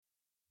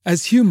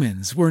As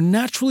humans, we're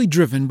naturally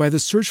driven by the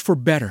search for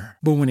better.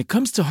 But when it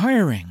comes to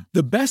hiring,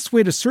 the best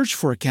way to search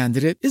for a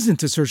candidate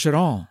isn't to search at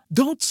all.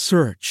 Don't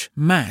search,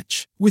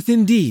 match with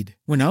Indeed.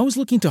 When I was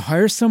looking to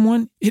hire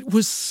someone, it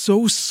was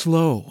so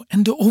slow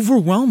and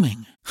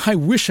overwhelming. I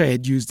wish I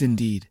had used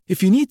Indeed.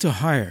 If you need to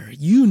hire,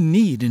 you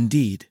need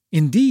Indeed.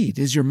 Indeed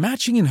is your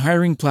matching and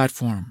hiring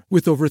platform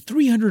with over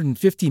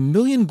 350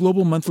 million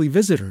global monthly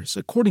visitors,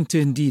 according to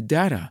Indeed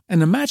data,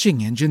 and a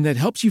matching engine that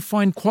helps you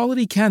find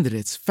quality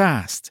candidates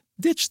fast.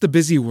 Ditch the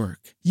busy work.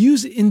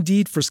 Use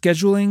Indeed for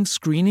scheduling,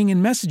 screening,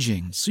 and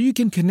messaging so you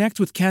can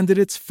connect with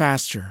candidates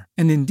faster.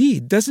 And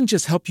Indeed doesn't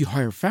just help you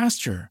hire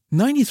faster.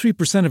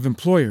 93% of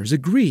employers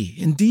agree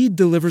Indeed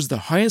delivers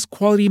the highest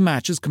quality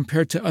matches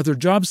compared to other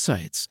job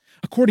sites,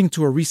 according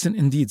to a recent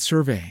Indeed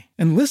survey.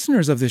 And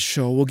listeners of this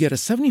show will get a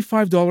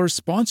 $75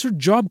 sponsored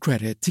job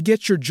credit to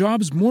get your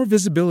jobs more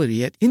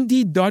visibility at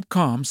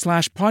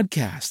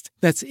Indeed.com/podcast.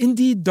 That's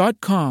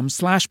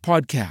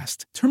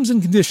Indeed.com/podcast. Terms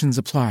and conditions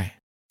apply.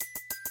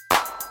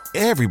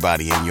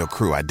 Everybody in your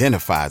crew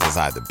identifies as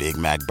either Big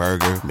Mac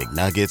Burger,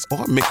 McNuggets,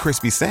 or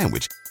McCrispy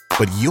Sandwich.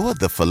 But you're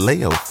the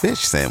Filet-O-Fish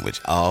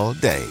Sandwich all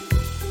day.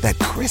 That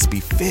crispy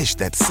fish,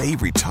 that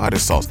savory tartar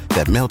sauce,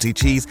 that melty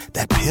cheese,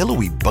 that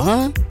pillowy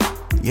bun.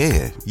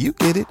 Yeah, you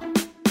get it.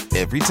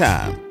 Every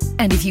time.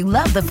 And if you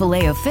love the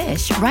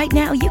Filet-O-Fish, right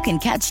now you can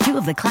catch two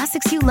of the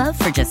classics you love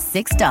for just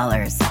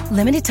 $6.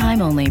 Limited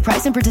time only.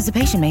 Price and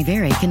participation may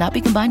vary. Cannot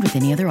be combined with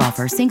any other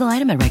offer. Single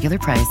item at regular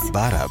price.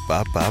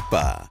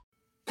 Ba-da-ba-ba-ba.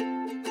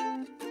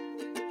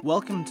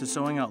 Welcome to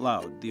Sewing Out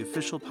Loud, the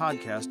official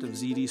podcast of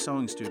ZD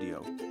Sewing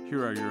Studio.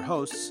 Here are your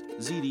hosts,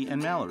 ZD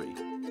and Mallory.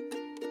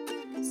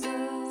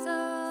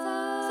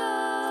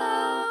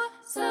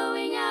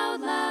 Sewing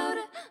Out Loud.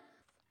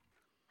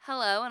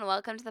 Hello and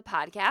welcome to the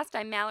podcast.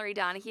 I'm Mallory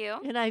Donahue.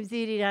 And I'm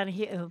ZD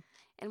Donahue.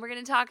 And we're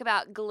going to talk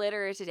about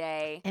glitter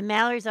today. And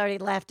Mallory's already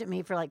laughed at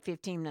me for like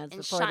 15 minutes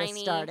and before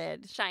this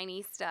started.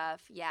 Shiny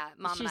stuff. Yeah,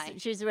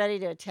 She's ready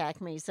to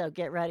attack me, so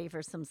get ready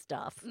for some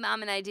stuff.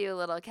 Mom and I do a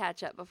little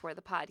catch up before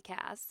the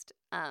podcast.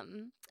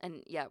 And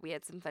yeah, we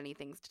had some funny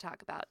things to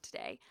talk about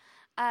today.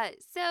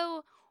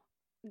 So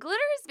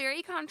glitter is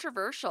very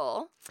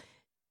controversial.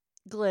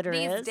 Glitter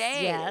these is,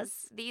 days.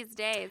 yes. These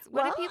days.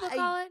 What do people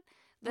call it?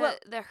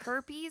 The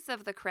herpes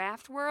of the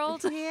craft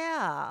world?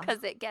 Yeah.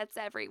 Because it gets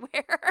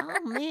everywhere.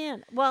 Oh,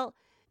 man. Well,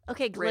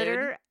 okay,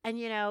 glitter. Rude. And,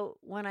 you know,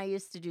 when I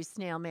used to do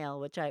snail mail,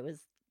 which I was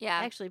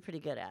actually pretty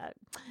good at,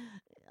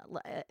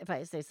 if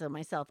I say so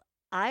myself,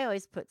 I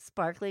always put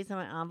sparklies in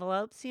my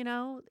envelopes, you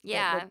know?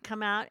 Yeah. That would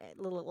come out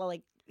little,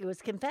 like, it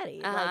was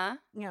confetti. Uh-huh. Like,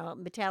 you know,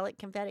 metallic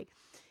confetti.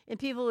 And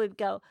people would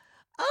go,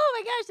 oh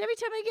my gosh, every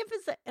time I get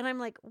this. And I'm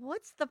like,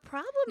 what's the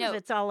problem if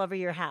it's all over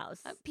your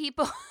house?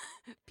 People,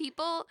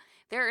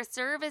 there are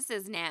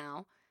services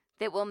now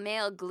that will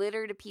mail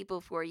glitter to people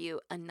for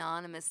you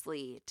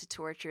anonymously to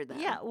torture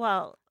them. Yeah,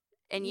 well.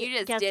 And you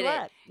just guess did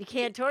what? it. You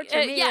can't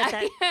torture me. Yeah,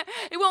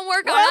 it won't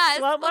work on us.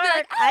 Won't work.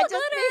 Like, I just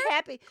glitter, be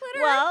happy.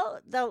 Glitter.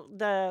 Well,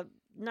 the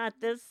not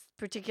this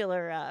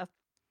particular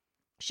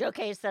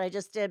showcase that I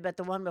just did, but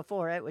the one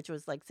before it, which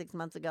was like 6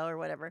 months ago or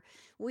whatever,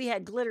 we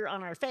had glitter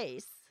on our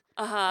face.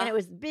 And it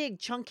was big,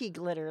 chunky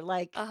glitter,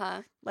 like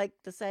the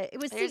say.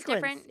 It was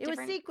sequins. It was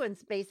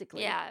sequins,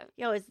 basically. Yeah,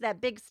 you know, it's that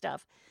big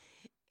stuff.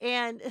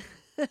 And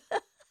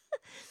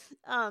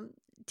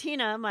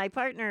Tina, my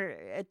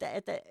partner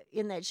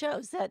in that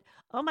show, said,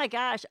 "Oh my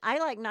gosh, I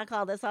like knock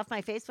all this off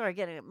my face before I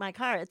get in my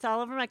car. It's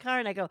all over my car."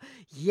 And I go,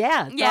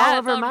 "Yeah, it's all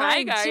over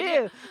mine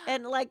too."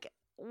 And like.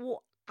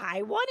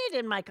 I want it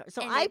in my car.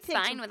 So I picked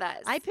fine with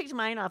us. I picked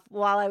mine off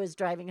while I was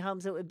driving home,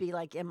 so it would be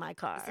like in my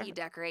car. So you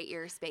decorate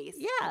your space.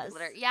 Yes.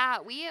 Yeah,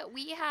 we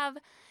have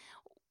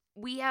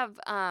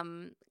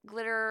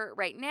glitter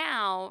right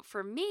now.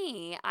 For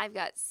me, I've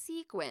got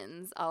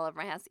sequins all over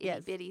my house, itty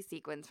bitty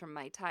sequins from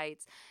my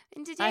tights.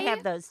 And today I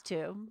have those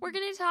too. We're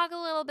going to talk a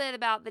little bit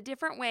about the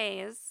different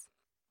ways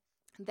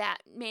that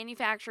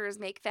manufacturers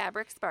make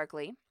fabric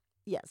sparkly.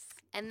 Yes.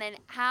 And then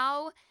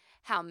how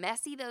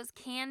messy those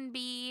can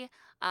be,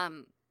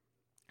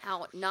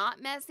 how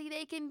not messy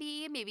they can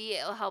be. Maybe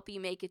it'll help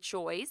you make a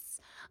choice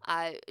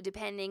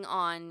depending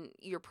on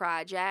your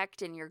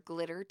project and your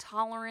glitter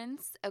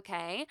tolerance,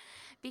 okay?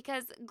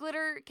 Because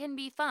glitter can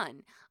be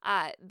fun,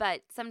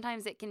 but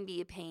sometimes it can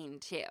be a pain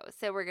too.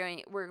 So we're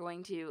going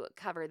to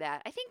cover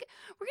that. I think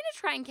we're going to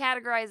try and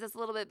categorize this a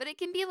little bit, but it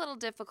can be a little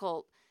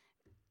difficult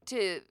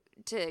to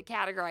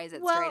categorize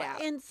it straight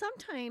out. And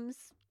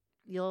sometimes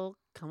you'll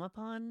come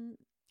upon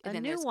a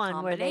new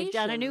one where they've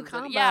done a new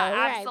combo.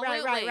 Yeah,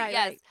 absolutely. Right.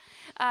 Yes.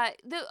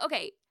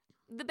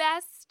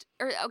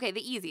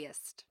 The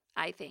easiest,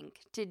 I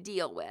think, to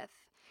deal with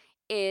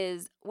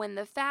is when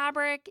the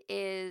fabric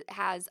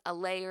has a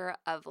layer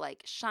of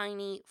like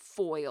shiny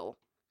foil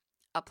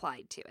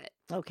applied to it.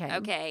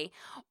 Okay.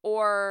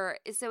 Or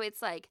so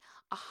it's like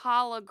a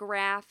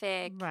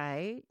holographic,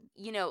 right?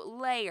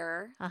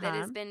 Layer that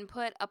has been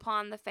put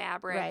upon the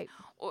fabric. Right.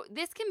 Or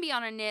this can be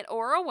on a knit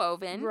or a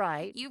woven.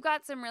 Right. You've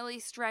got some really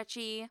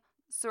stretchy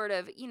sort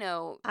of,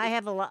 I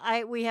have a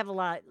lot. We have a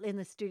lot in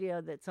the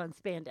studio that's on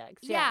spandex.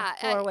 Yeah,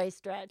 4-way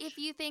stretch. if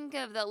you think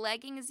of the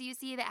leggings you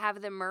see that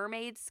have the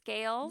mermaid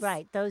scales.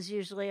 Right, those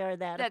usually are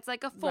that. That's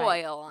like a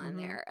foil on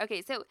there.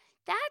 Okay, so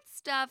that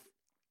stuff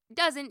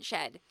doesn't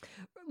shed.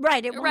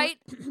 Right, it won't. Right?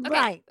 Okay,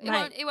 Right, it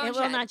right. won't It will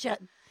shed. not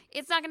shed.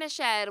 It's not going to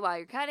shed while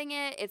you're cutting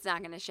it. It's not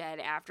going to shed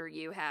after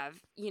you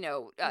have,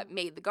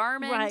 made the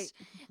garment. Right.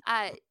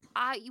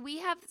 We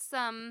have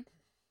some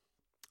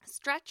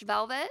stretch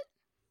velvet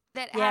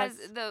that Yes.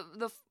 has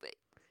the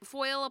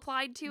foil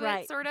applied to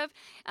Right. it, sort of.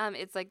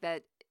 It's like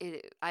that.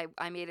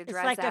 I made a It's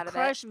dress like out a of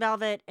crushed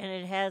velvet, and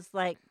it has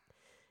like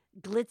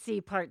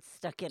glitzy parts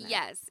stuck in it.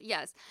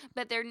 Yes.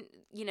 But they're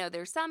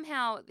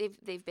somehow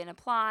they've been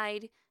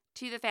applied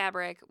to the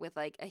fabric with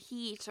like a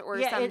heat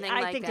or something like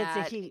that. I think it's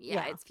a heat.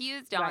 Yeah, it's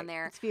fused on Right,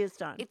 there. It's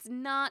fused on. It's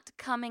not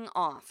coming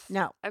off.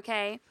 No.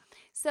 Okay.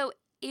 So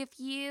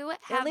if you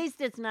have At least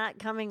it's not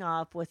coming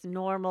off with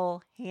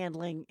normal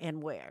handling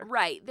and wear.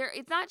 right there,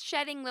 it's not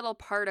shedding little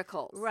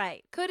particles.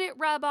 Right. Could it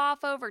rub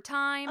off over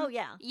time? Oh,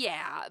 yeah.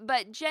 Yeah,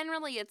 but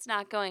generally it's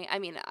not going. I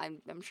mean,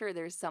 I'm sure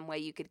there's some way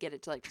you could get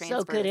it to like So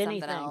transfer could to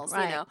something anything, else.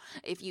 right.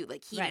 If you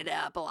like heat Right. it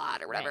up a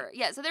lot or whatever. Right.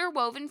 Yeah. So there are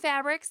woven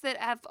fabrics that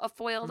have a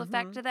foiled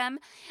effect to them.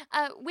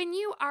 When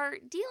you are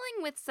dealing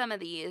with some of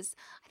these,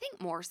 I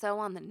think more so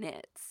on the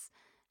knits.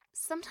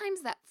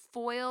 Sometimes that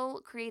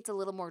foil creates a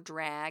little more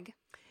drag.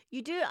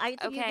 You do. I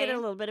think you get a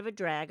little bit of a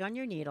drag on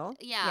your needle.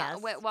 Yeah,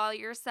 Yes. while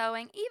you're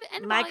sewing,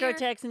 even while you're-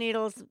 Microtex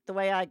needles, the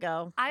way I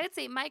go. I would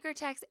say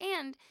Microtex,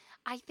 and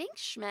I think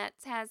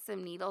Schmetz has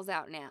some needles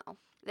out now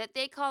that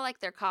they call like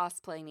their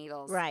cosplay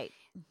needles. Right.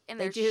 And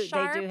They they're do.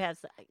 sharp, They do have.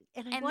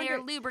 And I and wonder, they're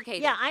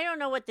lubricated. Yeah, I don't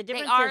know what the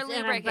difference are is, but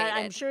I'm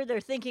lubricated. sure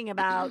they're thinking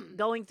about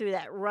going through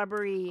that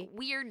rubbery.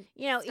 Weird.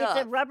 It's a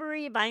stuff.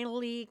 rubbery,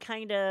 vinyl-y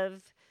kind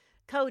of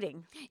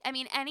coating. I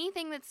mean,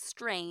 anything that's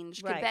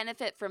strange could Right.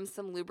 benefit from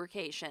some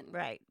lubrication.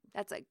 Right.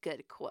 That's a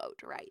good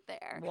quote right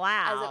there.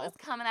 Wow. As it was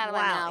coming out of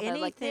my Wow. mouth, I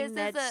was like, Anything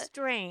this that's is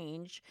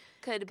strange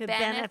could could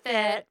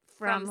benefit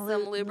from some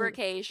lu-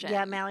 lubrication.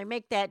 Yeah, Mallory,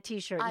 make that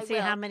T-shirt and I see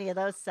how will. many of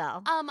those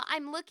sell.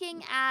 I'm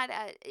looking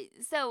at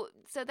so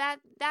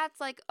that's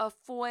like a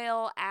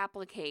foil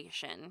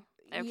application.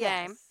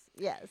 Okay.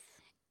 Yes.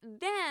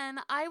 Then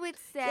I would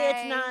say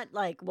It's not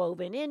like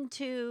woven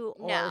into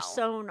or No.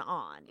 sewn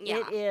on. Yeah.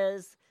 It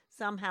is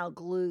somehow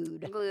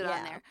glued. glued on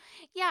Yeah. there.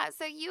 Yeah,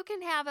 so you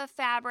can have a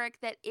fabric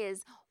that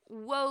is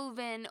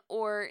woven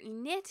or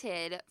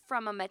knitted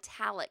from a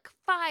metallic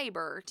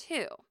fiber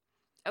too.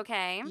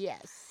 Okay?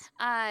 Yes.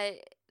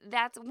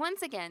 That's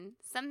once again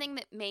something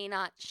that may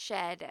not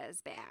shed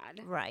as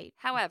bad. Right.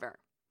 However,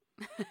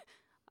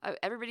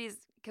 everybody's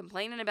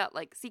complaining about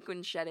like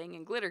sequin shedding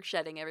and glitter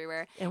shedding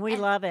everywhere. And we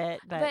love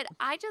it, but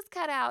I just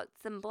cut out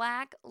some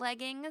black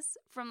leggings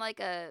from like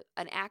an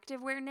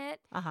activewear knit.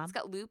 uh-huh. It's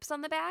got loops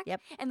on the back.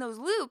 Yep. And those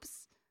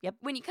loops, Yep.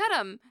 when you cut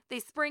them, they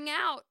spring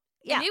out.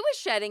 Yeah. And it was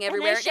shedding And they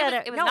everywhere. shed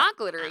It was no, not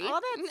glittery. All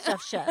that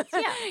stuff sheds.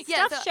 Yeah.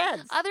 Yeah, Stuff so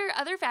sheds.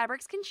 Other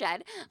fabrics can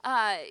shed.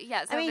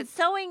 Yeah. So I if mean, it's,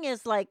 sewing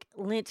is like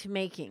lint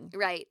making.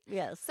 right.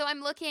 Yes. So I'm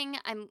looking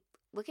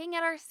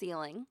at our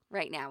ceiling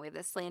right now. We have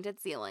this slanted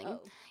ceiling. Oh,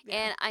 yeah.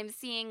 And I'm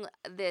seeing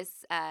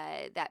this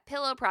that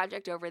pillow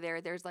project over there.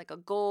 There's like a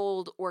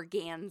gold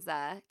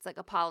organza. It's like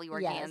a poly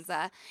organza.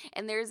 Yes.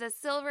 And there's a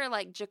silver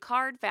like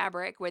jacquard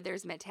fabric where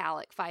there's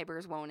metallic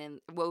fibers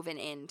woven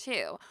in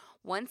too.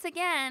 Once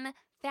again,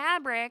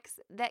 fabrics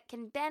that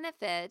can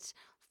benefit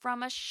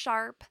from a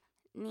sharp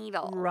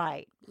needle.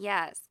 Right.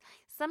 Yes.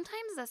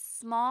 Sometimes a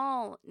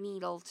small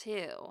needle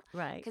too.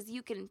 Right. Because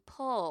you can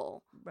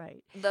pull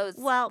Right. those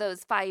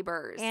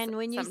fibers. And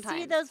when you see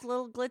sometimes. those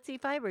little glitzy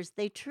fibers,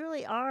 they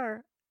truly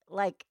are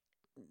like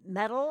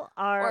metal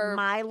or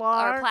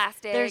mylar or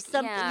plastic. There's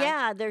something,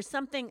 yeah. there's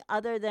something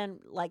other than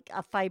like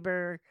a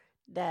fiber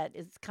that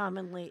is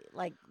commonly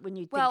like when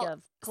you think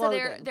of so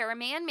clothing. they're a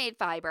man-made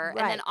fiber, and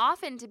Right. then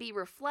often to be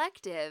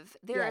reflective,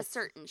 they're a Yes.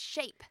 certain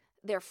shape.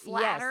 They're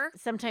flatter.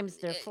 Yes. Sometimes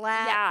they're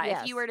flat. Yeah,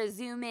 Yes. if you were to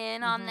zoom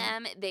in on Mhm.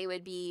 them, they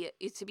would be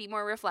to be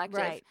more reflective.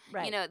 Right.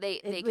 Right. You know, they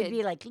it could would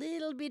be like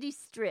little bitty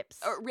strips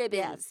or ribbons.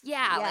 Yes.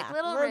 Yeah, like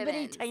little bitty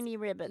ribbons. tiny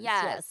ribbons.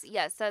 Yes.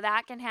 So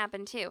that can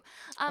happen too.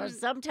 Or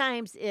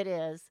sometimes it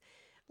is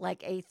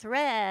like a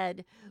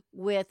thread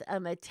with a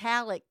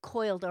metallic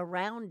coiled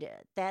around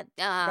it. That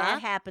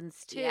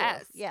happens too.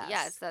 Yes.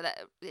 So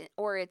that,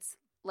 or it's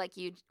like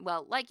you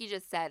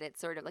just said, it's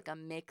sort of like a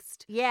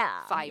mixed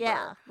fiber.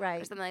 Yeah, Or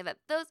right. something like that.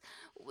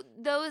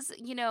 Those,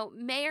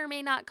 may or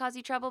may not cause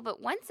you trouble.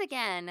 But once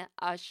again,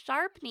 a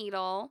sharp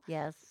needle,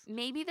 Yes.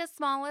 maybe the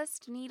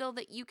smallest needle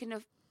that you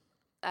can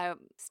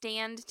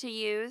stand to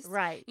use.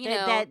 Right. You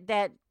know,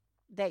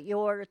 that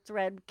your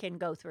thread can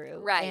go through.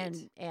 Right.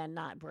 And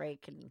not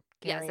break and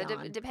yeah. carry So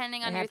on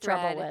depending on and your have thread,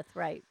 trouble with.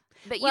 Right.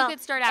 but Well, you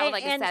could start out with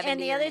like a 70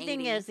 and the or other an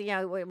thing 80. is,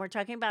 when we're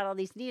talking about all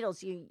these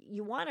needles, you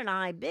want an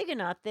eye big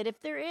enough that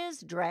if there is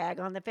drag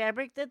on the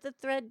fabric, that the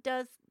thread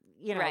does,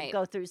 Right.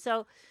 go through.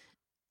 So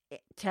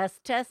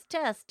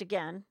test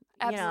again.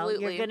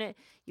 Absolutely.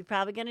 You're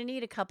probably gonna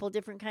need a couple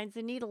different kinds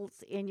of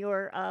needles in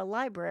your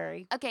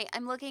library. Okay,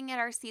 I'm looking at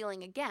our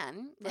ceiling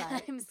again.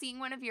 Right. I'm seeing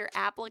one of your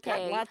Got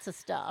lots of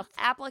stuff.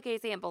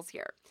 applique samples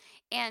here.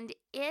 And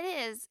it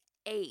is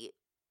a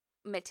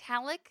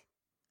metallic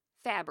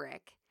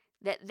fabric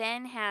that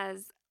then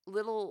has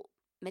little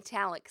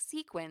metallic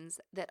sequins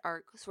that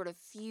are sort of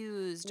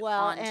fused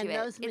onto and it.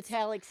 those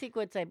metallic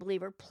sequins, I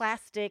believe, are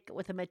plastic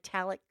with a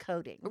metallic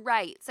coating.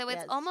 Right. So it's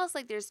Yes. almost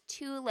like there's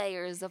 2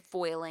 layers of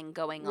foiling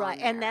going on. Right,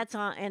 and there. that's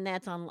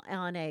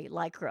on a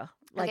lycra,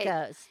 like Okay,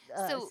 a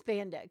so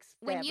spandex.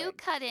 when you fabric.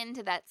 cut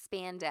into that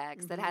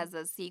spandex that Mhm. has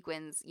those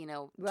sequins,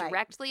 Right.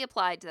 directly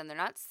applied to them, they're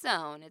not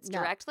sewn, it's No.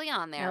 directly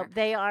on there. No,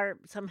 they are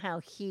somehow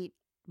heat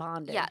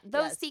bonded. Yeah,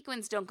 those Yes.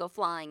 sequins don't go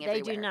flying They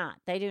everywhere. do not.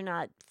 They do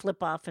not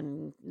flip off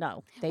and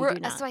no, they We're- do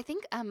not. So I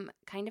think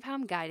kind of how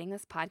I'm guiding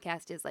this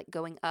podcast is like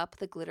going up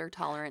the glitter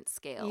tolerance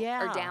scale,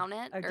 Yeah, or down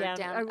it, or or down-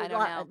 down. or I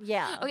don't know.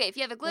 yeah. Okay, if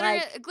you have a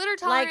Like- glitter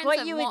tolerance, Like what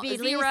of you would be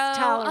 0, least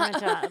tolerant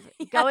of,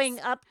 Yes. going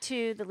up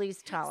to the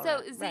least So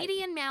tolerant. ZD right.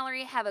 and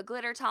Mallory have a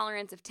glitter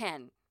tolerance of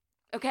 10.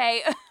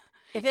 Okay.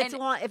 If it's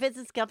and- if it's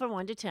a scale from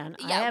 1 to 10,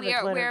 I Yeah, have we're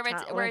a glitter a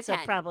 10. tolerance of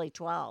probably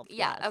 12.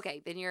 Yeah. yes.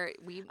 Okay. Then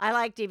I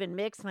like to even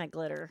mix my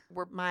glitter,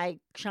 We're my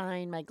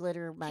shine, my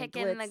glitter, my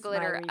kicking glitz, the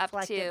glitter my up to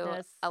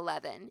reflectiveness.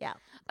 11. Yeah.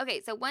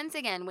 Okay. So once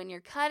again, when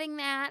you're cutting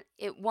that,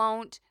 it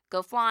won't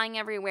go flying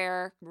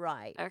everywhere.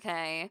 Right.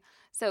 Okay.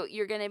 So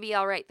you're going to be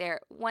all right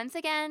there. Once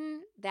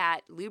again,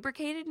 that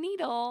lubricated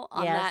needle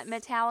on that Yes.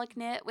 metallic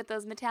knit with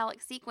those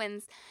metallic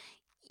sequins,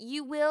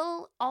 you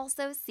will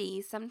also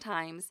see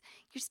sometimes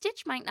your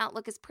stitch might not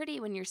look as pretty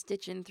when you're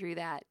stitching through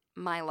that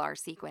mylar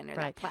sequin or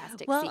that Right.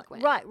 plastic Well,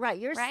 sequin. right.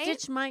 Your Right?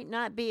 stitch might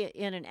not be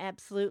in an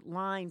absolute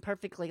line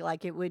perfectly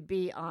like it would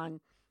be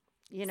on,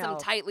 Some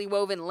tightly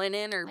woven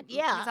linen or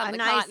yeah, some a the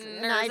nice, cotton a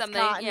or nice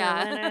something. cotton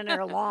Yeah. or linen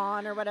or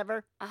lawn or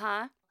whatever.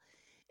 Uh-huh.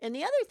 And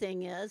the other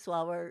thing is,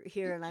 while we're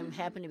here and I'm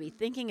happen to be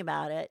thinking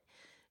about it,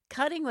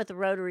 cutting with a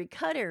rotary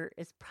cutter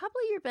is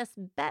probably your best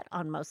bet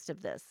on most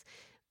of this.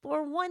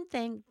 For one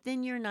thing,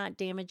 then you're not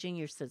damaging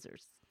your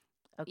scissors.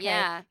 Okay?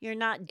 Yeah. You're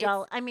not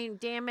dull.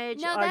 damage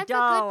No, or that's a good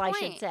dull, I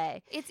point. should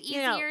say. It's You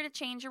easier know, to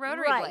change a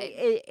rotary right.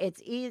 blade.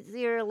 It's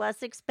easier,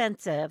 less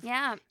expensive.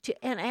 Yeah.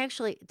 And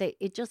actually,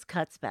 it just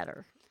cuts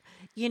better.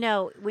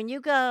 When you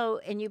go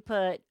and you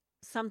put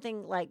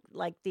something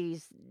like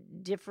these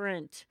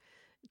different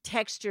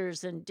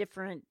textures and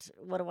different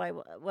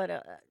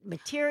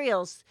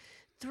materials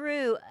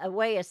through a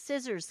way a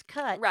scissors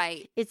cut,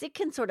 Right. it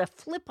can sort of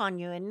flip on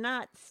you and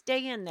not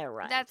stay in there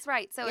right. That's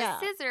right. So Yeah. a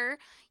scissor,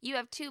 you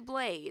have 2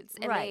 blades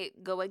and Right.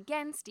 they go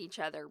against each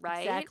other,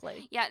 right?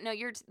 Exactly. Yeah, no,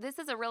 this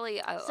is a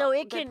really So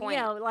it good can,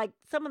 point. like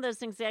some of those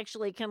things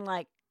actually can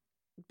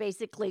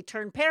basically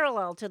turn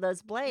parallel to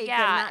those blades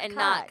Yeah, and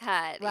not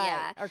cut. Right.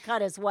 Yeah. Or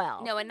cut as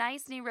well. No, a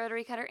nice new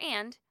rotary cutter.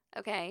 And,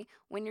 okay,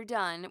 when you're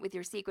done with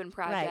your sequin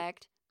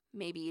project,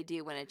 maybe you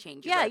do want to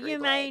change your Yeah, rotary you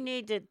may blade.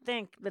 need to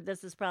think that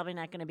this is probably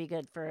not going to be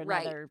good for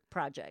Right. another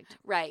project.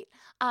 Right.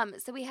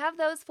 So we have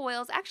those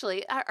foils.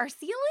 Actually, our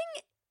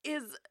ceiling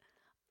is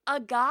a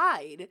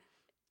guide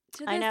to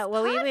this I know.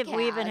 Well, we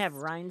even have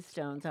podcast.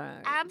 rhinestones on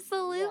it.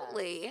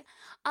 Absolutely.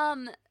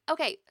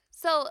 Okay,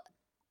 so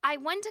I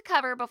want to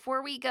cover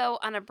before we go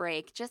on a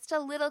break just a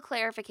little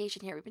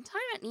clarification here. We've been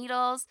talking about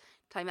needles,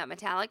 talking about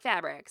metallic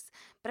fabrics,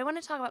 but I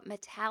want to talk about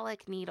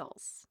metallic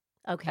needles.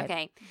 Okay.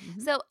 Okay.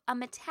 Mhm. So a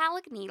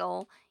metallic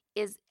needle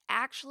is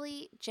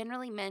actually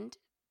generally meant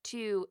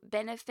to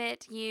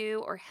benefit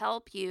you or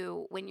help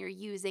you when you're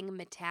using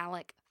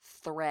metallic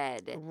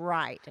thread.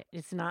 Right.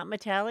 It's not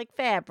metallic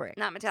fabric.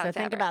 Not metallic So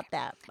think fabric. about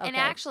that. And Okay.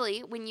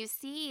 actually, when you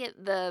see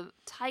the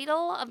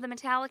title of the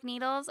metallic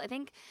needles, I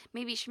think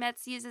maybe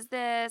Schmetz uses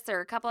this or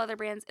a couple other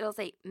brands, it'll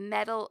say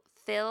metal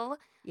fill,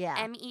 yeah.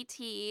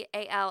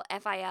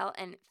 METALFIL,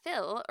 and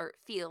fill, or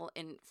feel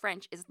in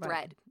French, is Right.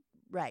 thread.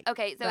 Right.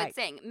 Okay, so Right. it's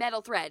saying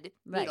metal thread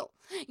Right.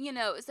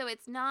 needle. So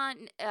it's not,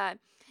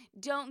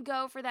 don't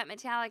go for that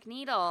metallic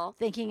needle.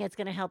 Thinking it's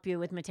going to help you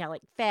with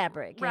metallic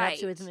fabric. It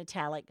helps you with Right.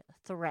 metallic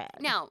thread.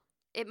 Now,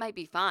 it might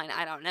be fine.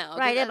 I don't know.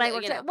 Right. 'Cause, It might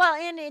work. you know, Well,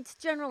 and it's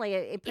generally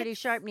a pretty It's-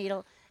 sharp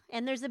needle.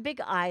 And there's a big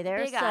eye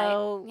there. Big eye,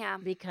 so, yeah.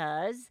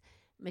 because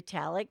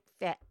metallic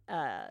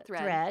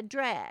thread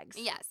drags.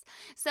 Yes.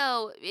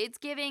 So it's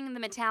giving the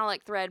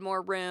metallic thread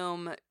more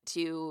room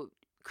to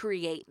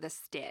create the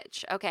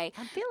stitch. Okay.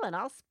 I'm feeling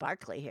all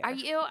sparkly here. Are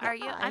you? Are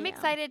you? Yeah, I I'm am.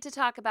 excited to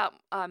talk about.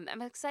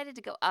 I'm excited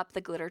to go up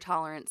the glitter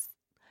tolerance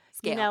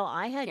scale.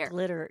 I had Here.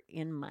 glitter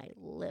in my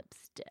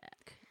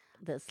lipstick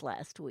this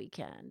last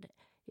weekend.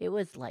 It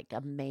was like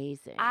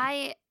amazing.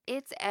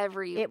 It's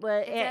every. It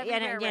was, it's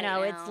and everywhere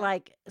right it's now.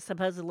 like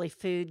supposedly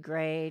food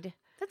grade.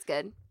 That's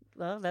good.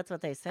 Well, that's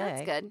what they say.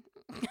 That's good.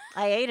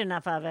 I ate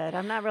enough of it.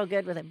 I'm not real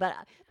good with it, but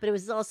it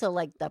was also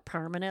like the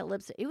permanent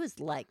lips. It was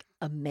like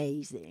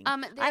amazing. I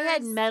had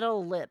there's-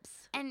 metal lips.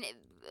 And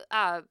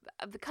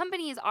the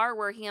companies are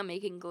working on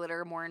making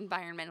glitter more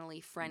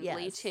environmentally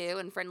friendly Yes. too,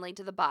 and friendly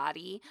to the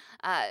body.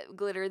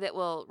 Glitter that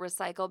will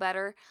recycle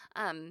better.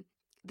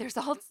 There's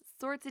all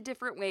sorts of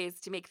different ways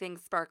to make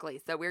things sparkly.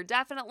 So we're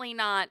definitely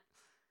not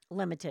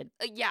limited.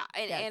 Yeah,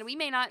 and we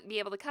may not be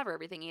able to cover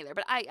everything either.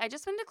 But I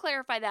just wanted to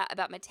clarify that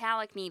about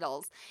metallic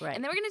needles. Right.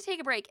 And then we're going to take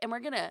a break, and we're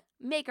going to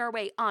make our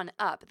way on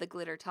up the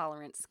glitter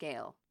tolerance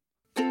scale.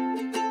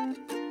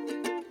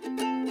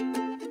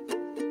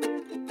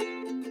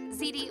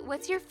 ZD,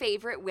 what's your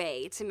favorite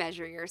way to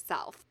measure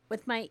yourself?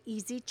 With my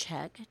Easy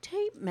Check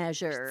tape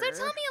measure. So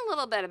tell me a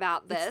little bit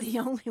about this. It's the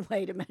only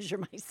way to measure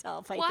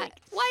myself, I think.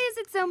 Why is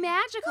it so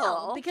magical?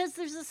 Well, because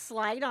there's a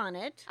slide on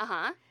it.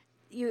 Uh-huh.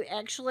 You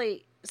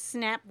actually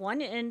snap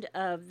one end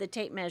of the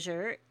tape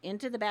measure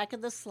into the back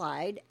of the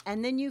slide,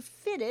 and then you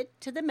fit it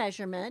to the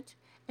measurement,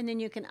 and then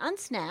you can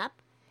unsnap,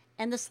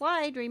 and the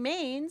slide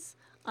remains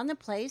on the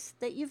place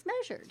that you've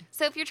measured.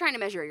 So if you're trying to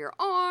measure your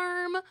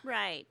arm,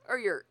 right, or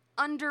your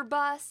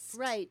underbust,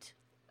 right,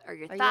 or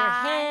your or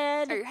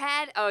thigh, your or your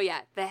head. Oh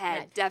yeah, the head,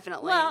 right.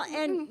 definitely. Well,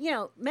 and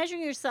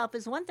measuring yourself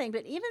is one thing,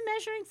 but even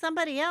measuring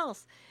somebody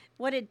else,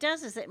 what it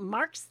does is it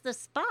marks the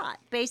spot,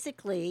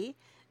 basically,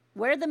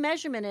 where the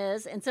measurement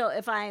is. And so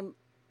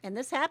and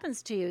this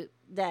happens to you,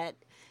 that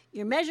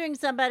you're measuring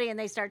somebody and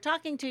they start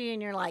talking to you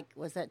and you're like,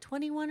 was that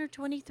 21 or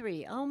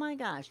 23? Oh my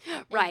gosh.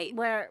 Right. And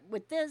where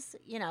with this,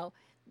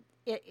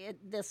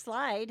 the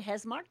slide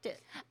has marked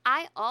it.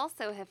 I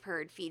also have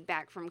heard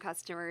feedback from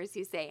customers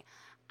who say,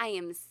 I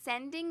am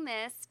sending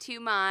this to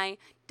my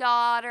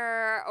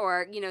daughter,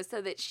 or,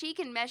 so that she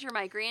can measure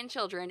my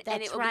grandchildren. That's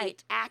and it will right.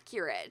 be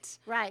accurate.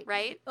 Right.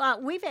 Right?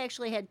 We've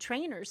actually had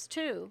trainers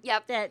too.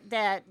 Yep.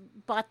 That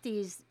bought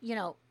these,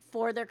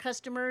 for their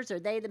customers,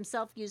 or they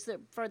themselves use it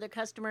for their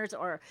customers,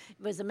 or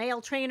it was a male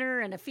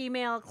trainer and a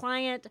female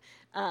client.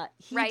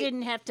 He Right.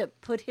 didn't have to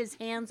put his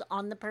hands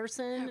on the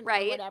person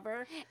Right. or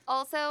whatever.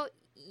 Also,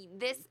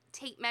 this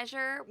tape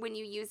measure, when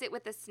you use it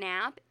with a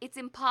snap, it's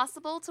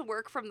impossible to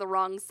work from the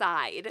wrong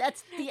side.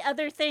 That's the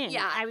other thing.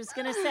 Yeah. I was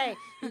going to say,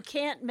 you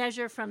can't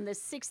measure from the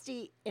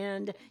 60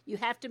 end. You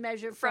have to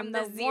measure from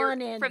the zero-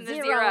 one end, from the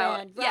zero zero.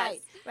 end. Yes.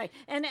 Right, right.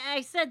 And I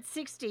said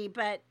 60,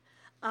 but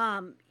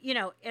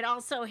it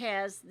also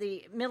has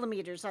the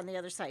millimeters on the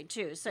other side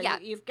too. So Yeah.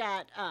 you've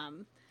got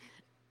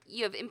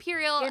You have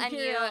imperial and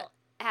you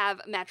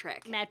have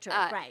metric.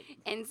 right.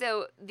 And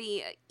so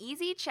the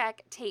Easy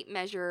Check tape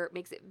measure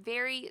makes it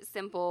very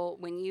simple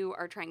when you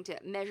are trying to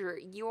measure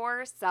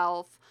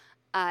yourself,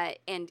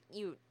 and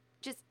you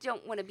just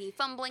don't want to be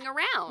fumbling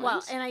around.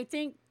 Well, and I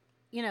think,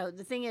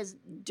 the thing is,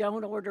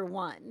 don't order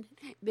one,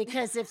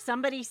 because if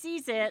somebody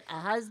sees it, a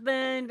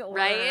husband or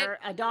Right.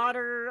 a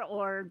daughter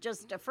or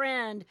just a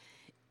friend,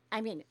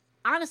 I mean,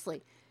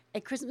 honestly,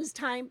 at Christmas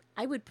time,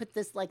 I would put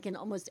this like in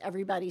almost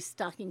everybody's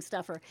stocking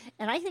stuffer.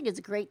 And I think it's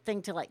a great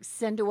thing to like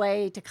send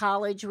away to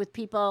college with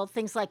people,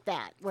 things like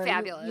that. Where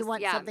Fabulous, You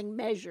want yeah. something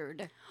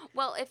measured.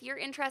 Well, if you're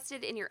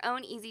interested in your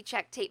own Easy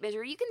Check tape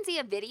measure, you can see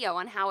a video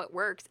on how it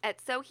works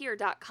at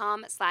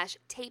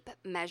sewhere.com/tape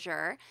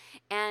measure,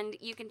 and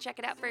you can check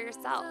it out for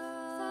yourself.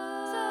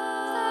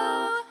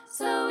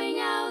 Sewing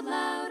out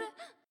loud.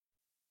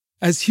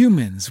 As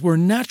humans, we're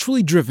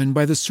naturally driven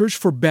by the search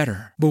for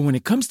better. But when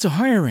it comes to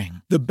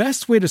hiring, the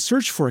best way to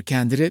search for a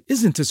candidate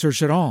isn't to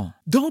search at all.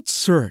 Don't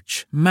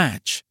search,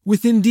 match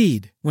with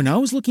Indeed. When I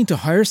was looking to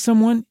hire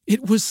someone,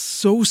 it was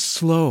so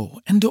slow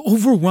and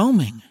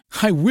overwhelming.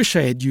 I wish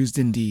I had used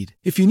Indeed.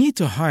 If you need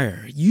to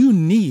hire, you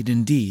need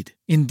Indeed.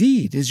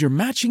 Indeed is your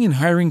matching and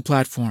hiring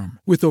platform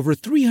with over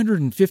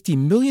 350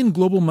 million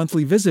global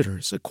monthly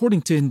visitors,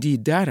 according to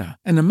Indeed data,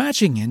 and a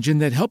matching engine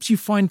that helps you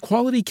find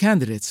quality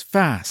candidates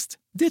fast.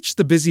 Ditch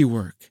the busy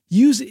work.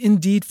 Use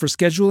Indeed for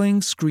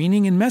scheduling,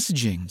 screening, and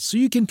messaging so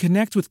you can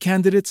connect with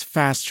candidates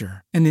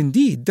faster. And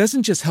Indeed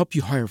doesn't just help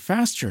you hire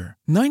faster.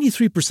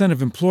 93%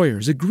 of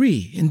employers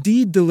agree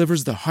Indeed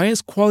delivers the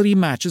highest quality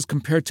matches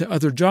compared to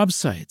other job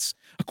sites,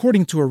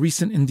 according to a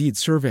recent Indeed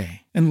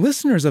survey. And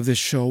listeners of this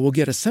show will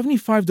get a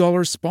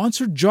 $75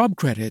 sponsored job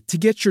credit to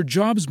get your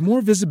jobs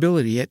more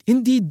visibility at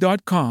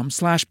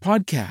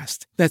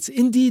Indeed.com/podcast. That's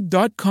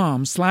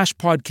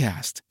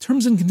Indeed.com/podcast.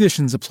 Terms and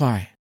conditions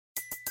apply.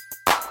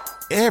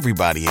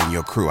 Everybody in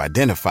your crew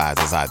identifies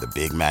as either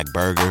Big Mac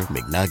Burger,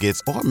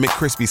 McNuggets, or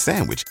McCrispy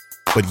Sandwich.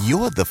 But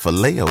you're the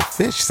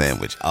Filet-O-Fish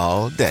Sandwich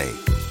all day.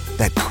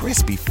 That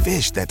crispy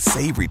fish, that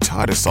savory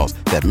tartar sauce,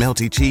 that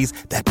melty cheese,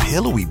 that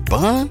pillowy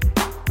bun.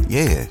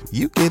 Yeah,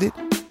 you get it.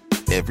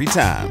 Every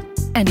time.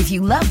 And if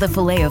you love the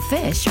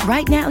Filet-O-Fish,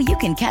 right now you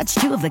can catch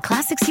two of the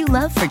classics you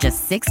love for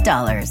just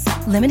 $6.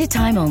 Limited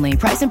time only.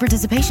 Price and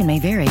participation may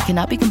vary.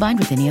 Cannot be combined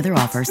with any other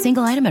offer.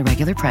 Single item at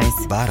regular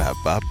price.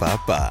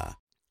 Ba-da-ba-ba-ba.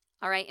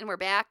 All right, and we're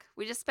back.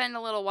 We just spent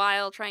a little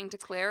while trying to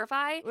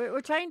clarify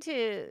We're trying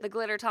to... the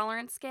glitter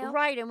tolerance scale.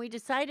 Right, and we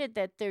decided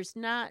that there's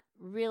not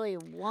really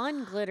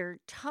one glitter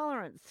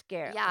tolerance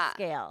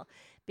scale,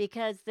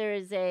 because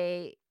there's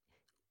a...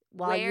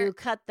 While you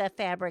cut the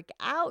fabric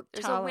out,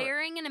 there's a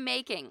wearing and a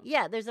making.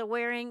 Yeah, there's a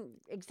wearing,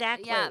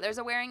 exactly. Yeah, there's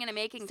a wearing and a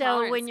making so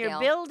tolerance when you're scale.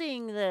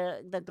 building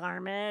the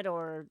garment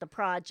or the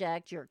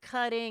project, you're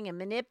cutting and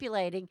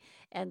manipulating,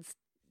 and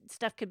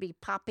stuff could be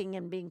popping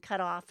and being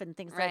cut off and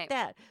things Right. like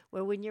that.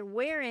 Where when you're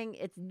wearing,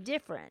 it's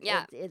different.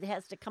 Yeah. It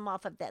has to come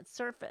off of that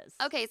surface.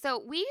 Okay, so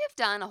we have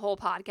done a whole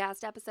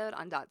podcast episode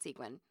on dot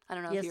sequin. I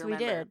don't know if Yes, you we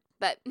remember. did.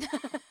 But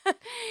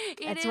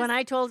That's when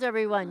I told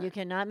everyone you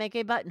cannot make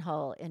a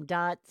buttonhole in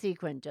dot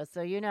sequin. Just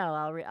so you know,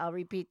 I'll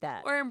repeat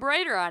that. Or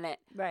embroider on it.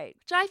 Right.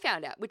 Which I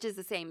found out, which is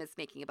the same as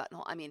making a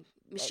buttonhole. I mean,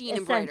 machine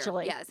embroider.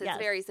 Essentially, Yes, it's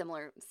very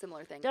similar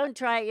thing. Don't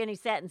try any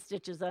satin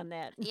stitches on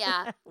that.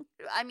 Yeah.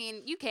 I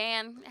mean, you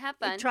can. Have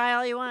fun. Try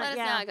all you want. Let us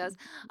know how it goes.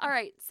 All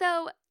right.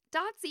 So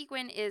dot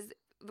sequin is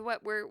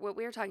what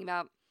we're talking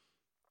about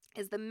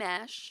is the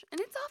mesh,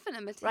 and it's often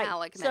a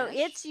metallic mesh. So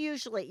it's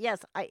usually,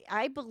 yes,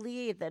 I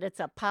believe that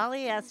it's a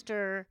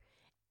polyester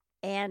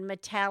and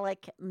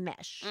metallic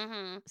mesh.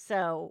 Mm-hmm.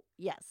 So,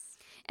 yes.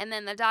 And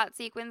then the dot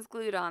sequin's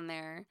glued on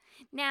there.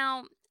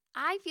 Now,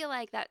 I feel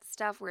like that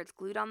stuff where it's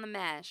glued on the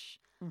mesh,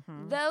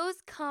 those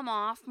come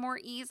off more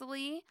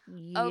easily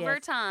over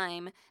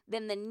time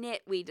than the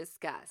knit we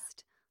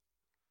discussed.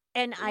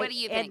 And what do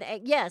you think?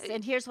 Yes,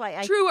 and here's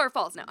why. True or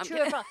false? No, I'm true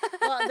kidding. Or false.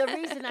 Well, the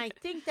reason I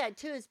think that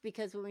too is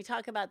because when we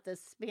talk about the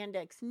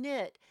spandex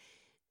knit,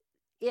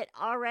 it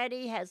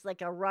already has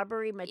like a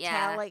rubbery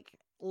metallic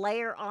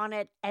layer on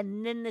it,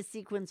 and then the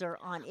sequins are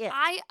on it.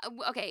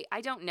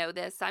 I don't know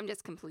this. I'm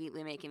just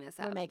completely making this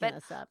up. We're making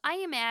this up. I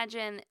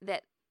imagine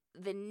that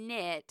the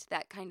knit,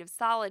 that kind of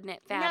solid knit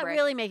fabric. You're not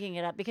really making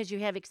it up because you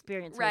have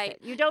experience with it.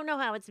 You don't know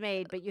how it's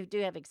made, but you do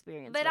have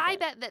experience with it. But I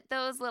bet that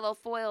those little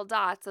foil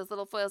dots, those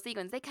little foil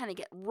sequins, they kind of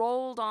get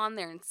rolled on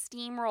there and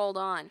steamrolled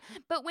on.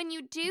 But when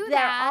you do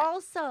that...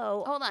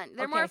 also... Hold on.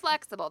 They're more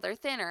flexible. They're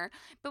thinner.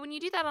 But when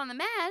you do that on the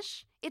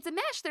mesh, it's a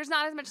mesh. There's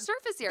not as much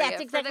surface area.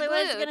 That's exactly what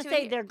I was going to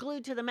say. They're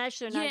glued to the mesh.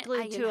 They're not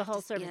glued to a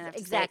whole surface.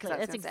 Exactly.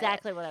 That's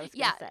exactly what I was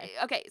going to say.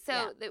 Okay.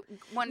 So,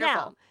 wonderful.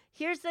 Now,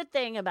 here's the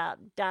thing about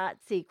dot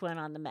sequin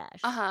on the mesh.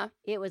 Uh-huh.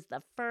 It was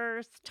the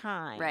first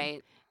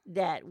time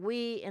that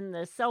we in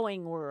the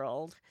sewing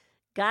world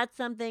got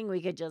something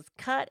we could just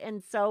cut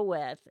and sew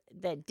with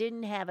that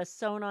didn't have a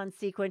sewn-on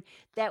sequin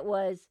that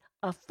was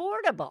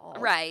affordable.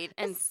 Right.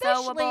 And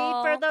especially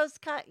sewable. for those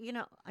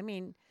I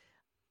mean,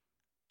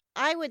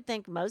 I would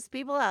think most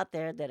people out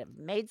there that have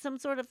made some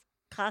sort of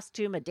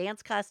costume, a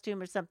dance costume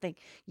or something,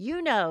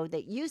 you know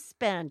that you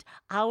spend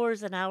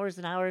hours and hours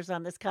and hours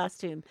on this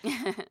costume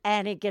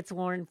and it gets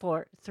worn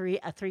for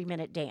a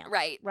 3-minute dance.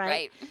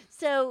 Right.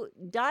 So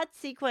dot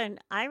sequin,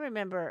 I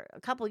remember a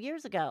couple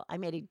years ago, I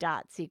made a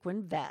dot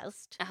sequin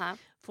vest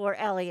for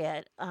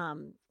Elliot.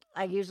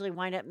 I usually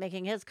wind up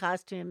making his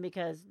costume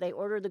because they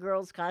order the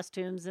girls'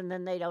 costumes and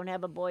then they don't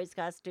have a boy's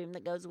costume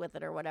that goes with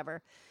it or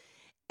whatever.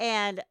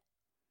 And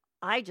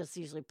I just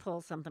usually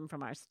pull something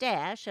from our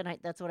stash, and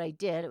that's what I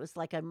did. It was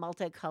like a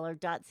multicolored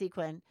dot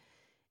sequin.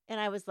 And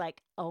I was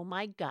like, oh,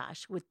 my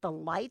gosh, with the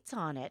lights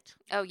on it.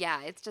 Oh,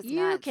 yeah, it's just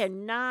You nuts.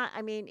 cannot,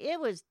 I mean,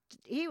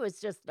 he was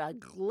just a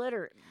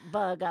glitter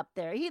bug up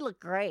there. He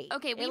looked great.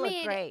 Okay,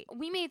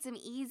 we made some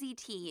easy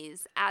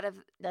tees out of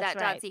That's that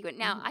dot sequin.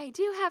 Now, I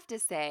do have to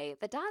say,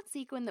 the dot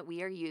sequin that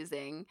we are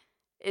using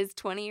is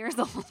 20 years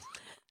old.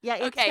 Yeah,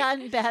 it's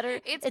gotten better.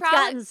 It's probably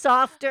gotten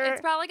softer.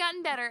 It's probably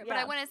gotten better. But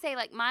I want to say,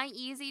 like, my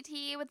easy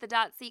tee with the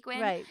dot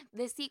sequin,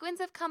 the sequins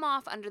have come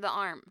off under the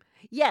arm.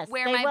 Yes,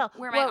 where my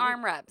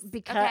arm rubs.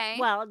 Because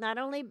well, not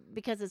only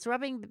because it's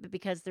rubbing, but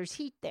because there's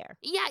heat there.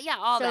 Yeah,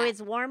 all that. So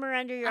it's warmer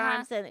under your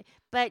arms.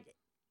 But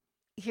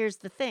here's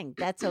the thing.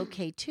 That's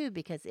okay, too,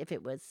 because if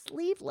it was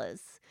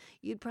sleeveless,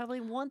 you'd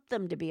probably want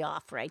them to be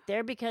off right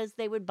there because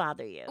they would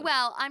bother you.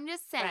 Well, I'm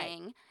just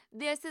saying...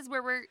 This is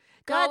where we're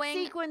going.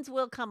 Dot sequins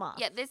will come off.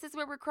 Yeah, this is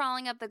where we're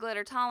crawling up the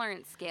glitter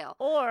tolerance scale.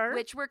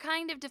 Which we're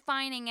kind of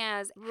defining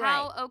as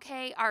how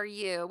okay are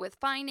you with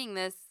finding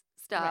this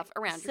stuff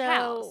around your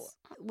house. So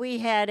we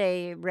had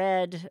a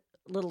red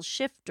little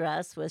shift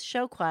dress with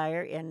show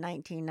choir in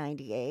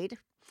 1998.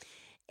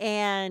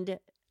 And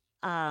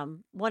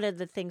one of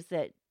the things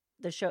that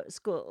the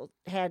school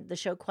had the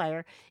show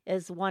choir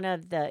is one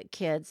of the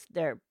kids,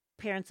 their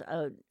parents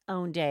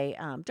owned a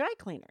dry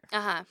cleaner.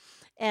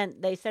 And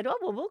they said, oh,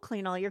 well, we'll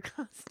clean all your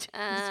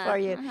costumes for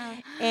you.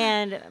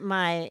 And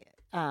my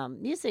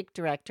music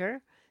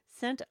director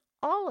sent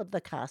all of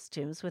the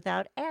costumes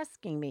without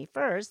asking me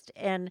first.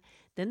 And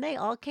then they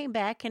all came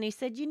back and he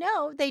said,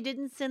 they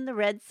didn't send the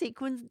red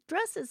sequin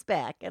dresses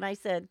back. And I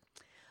said,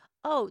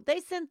 oh, they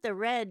sent the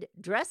red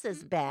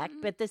dresses back,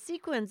 but the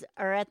sequins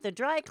are at the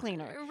dry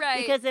cleaner. Right.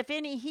 Because if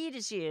any heat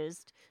is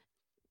used,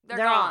 they're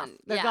gone. Off.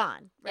 They're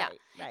gone. Right.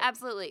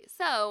 Absolutely.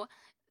 So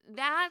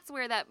that's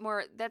where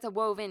that's a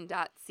woven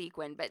dot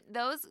sequin, but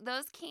those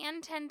can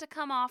tend to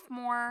come off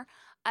more.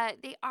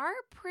 They are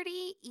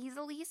pretty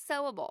easily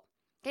sewable.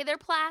 Okay, they're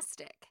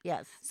plastic.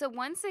 Yes. So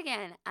once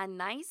again, a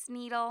nice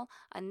needle,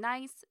 a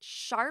nice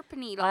sharp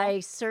needle.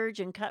 I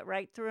serge and cut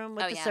right through them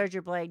with the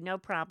serger blade, no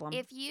problem.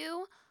 If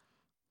you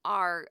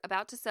are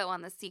about to sew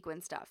on the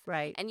sequin stuff,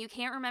 and you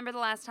can't remember the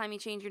last time you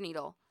changed your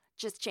needle,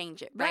 just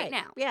change it right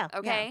now. Yeah.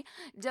 Okay.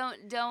 Yeah.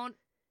 Don't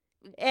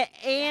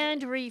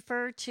And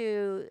refer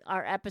to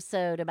our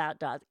episode about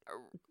dot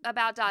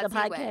dot the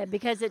sequin. podcast,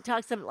 because it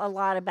talks a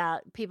lot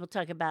about, people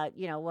talk about,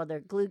 whether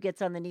glue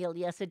gets on the needle.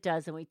 Yes, it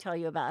does. And we tell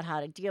you about how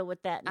to deal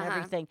with that and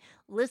everything.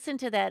 Listen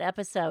to that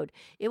episode.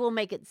 It will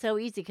make it so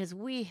easy, because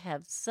we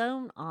have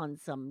sewn on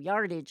some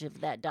yardage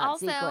of that dot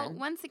Also, sequin.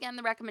 once again,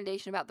 the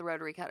recommendation about the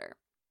rotary cutter.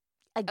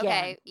 Again.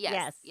 Okay,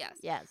 yes.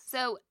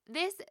 So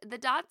So the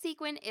dot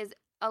sequin is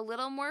a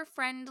little more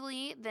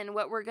friendly than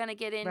what we're going to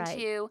get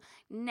into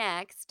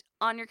next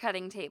on your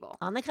cutting table.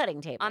 On the cutting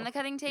table. On the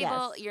cutting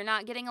table, Yes. you're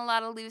not getting a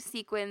lot of loose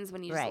sequins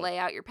when you just Right. lay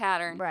out your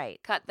pattern.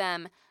 Right. Cut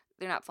them.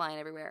 They're not flying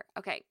everywhere.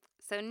 Okay,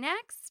 so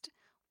next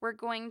we're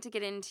going to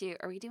get into,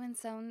 are we doing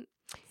sewn?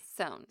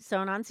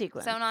 Sewn on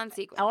sequin. Sewn on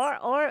sequins.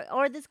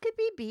 Or this could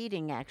be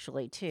beading,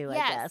 actually, too, I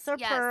Yes, guess. Or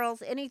yes.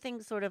 pearls,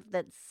 anything sort of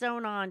that's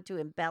sewn on to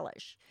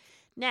embellish.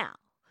 Now,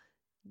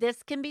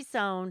 this can be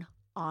sewn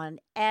on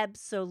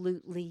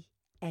absolutely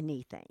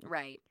anything.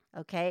 Right.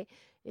 Okay?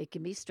 It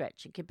can be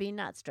stretch. It can be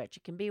not stretch.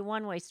 It can be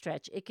one-way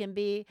stretch. It can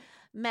be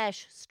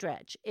mesh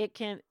stretch. It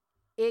can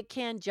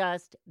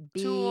just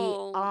be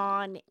Tulle.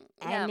 on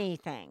Yeah.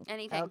 anything.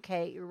 Anything.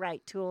 Okay, you're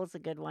right. Tulle is a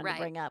good one Right. to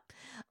bring up.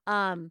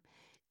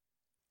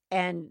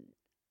 And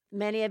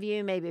many of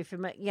you may be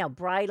familiar,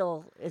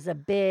 bridal is a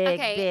big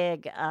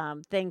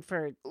thing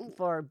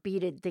for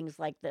beaded things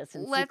like this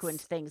and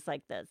sequenced things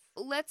like this.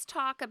 Let's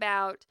talk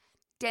about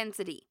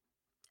density.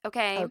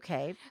 Okay.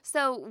 Okay.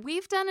 So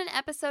we've done an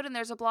episode, and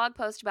there's a blog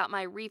post about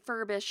my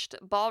refurbished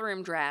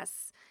ballroom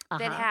dress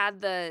that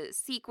had the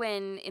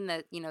sequin in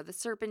the the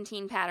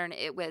serpentine pattern.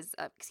 It was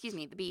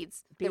the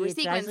beads. There were Beads.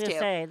 I sequins was gonna too.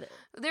 say,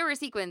 There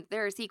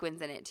are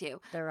sequins in it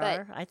too. there but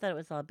are. I thought it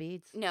was all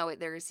beads. No,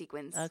 there are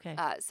sequins Okay.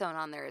 sewn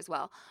on there as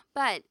well.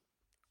 But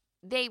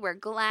they were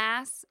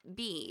glass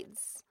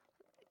beads.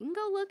 You can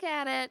go look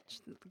at it.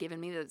 She's giving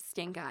me the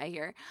stink eye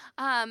here.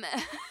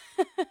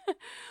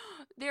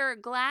 There are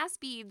glass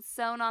beads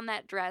sewn on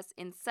that dress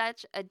in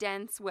such a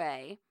dense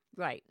way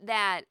Right.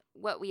 that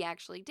what we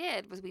actually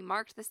did was we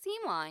marked the seam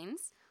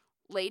lines,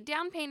 laid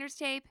down painter's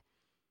tape,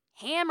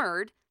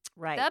 hammered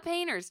Right. the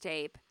painter's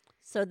tape.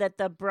 So that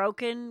the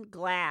broken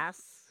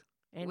glass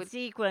and With-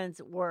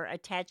 sequins were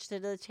attached to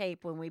the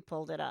tape when we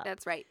pulled it up.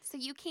 That's right. So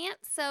you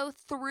can't sew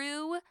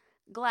through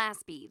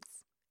glass beads.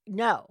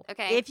 No.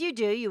 Okay. If you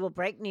do, you will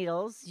break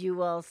needles. You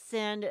will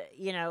send,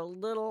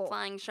 little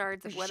Flying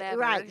shards of whatever.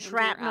 right, into your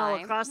shrapnel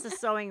eye. across the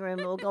sewing room.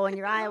 It will go in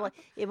your eye.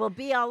 It will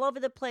be all over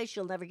the place.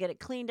 You'll never get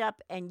it cleaned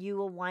up, and you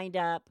will wind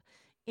up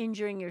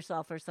injuring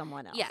yourself or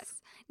someone else.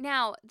 Yes.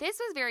 Now, this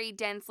was very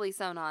densely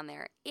sewn on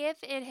there.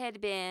 If it had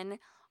been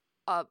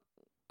a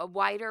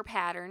wider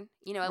pattern,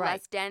 a Right.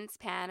 less dense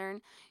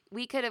pattern,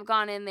 we could have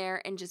gone in there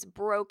and just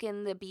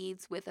broken the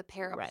beads with a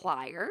pair of Right.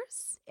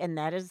 pliers. And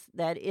that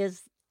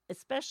is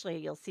especially,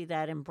 you'll see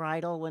that in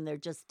bridal when they're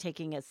just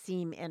taking a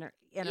seam in or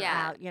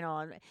Yeah.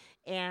 out,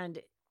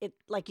 and it,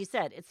 like you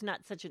said, it's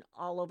not such an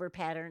all over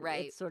pattern.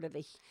 Right. It's sort of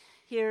a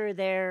here or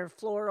there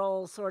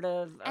floral sort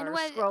of And or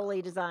what-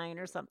 scrolly design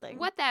or something.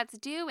 What that's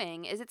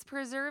doing is it's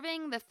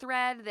preserving the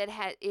thread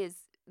that is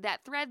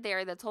that thread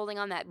there that's holding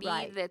on that bead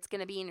Right. that's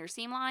going to be in your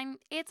seam line.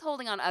 It's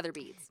holding on other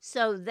beads.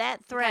 So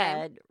that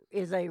thread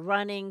is a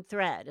running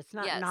thread. It's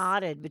not Yes.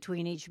 knotted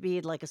between each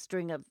bead like a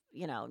string of,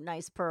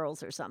 nice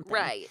pearls or something.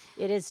 Right.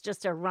 It is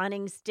just a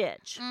running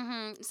stitch.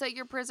 So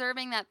you're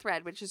preserving that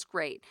thread, which is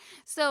great.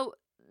 So,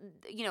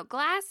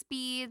 glass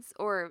beads,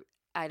 or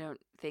I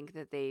don't think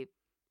that they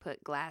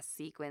put glass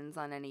sequins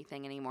on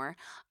anything anymore.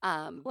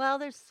 Well,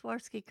 there's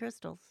Swarovski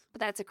crystals. But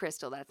that's a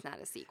crystal. That's not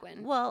a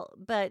sequin. Well,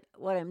 but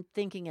what I'm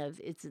thinking of,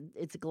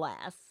 it's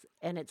glass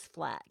and it's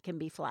flat, can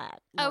be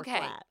flat. more Okay.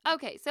 flat.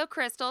 Okay. So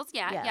crystals.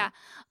 Yeah.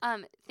 Yeah.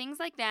 Things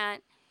like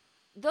that.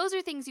 Those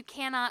are things you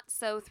cannot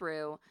sew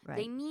through. They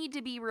Right. need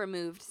to be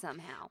removed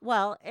somehow.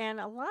 Well, and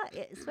a lot,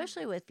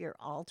 especially if you're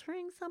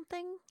altering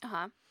something,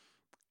 Uh-huh.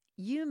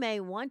 you may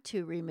want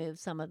to remove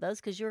some of those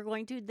because you're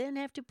going to then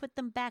have to put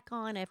them back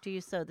on after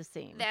you sew the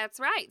seam. That's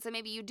right. So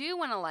maybe you do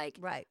want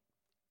to right.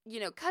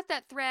 cut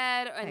that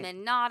thread and Right.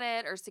 then knot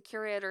it or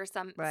secure it or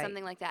Right.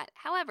 something like that.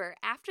 However,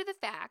 after the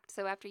fact,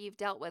 so after you've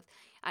dealt with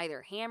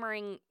either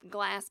hammering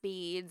glass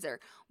beads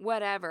or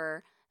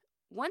whatever,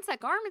 once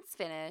that garment's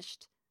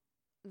finished,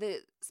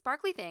 the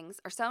sparkly things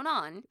are sewn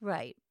on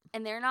Right.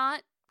 and they're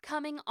not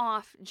coming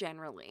off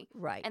generally.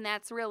 Right. And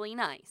that's really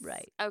nice.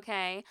 Right.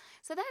 Okay.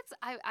 So that's,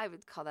 I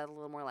would call that a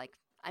little more like,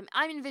 I'm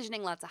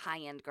envisioning lots of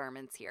high-end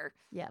garments here.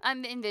 Yeah.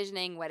 I'm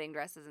envisioning wedding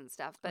dresses and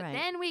stuff. But Right.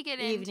 then we get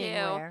Evening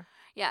into... wear.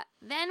 Yeah.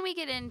 Then we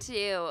get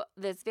into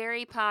this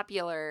very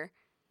popular,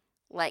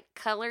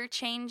 color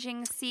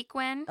changing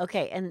sequin.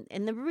 Okay, and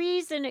the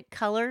reason it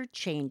color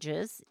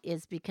changes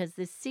is because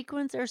the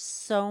sequins are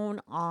sewn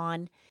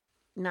on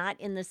not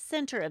in the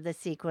center of the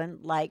sequin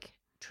like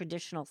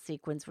traditional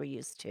sequins we're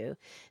used to. So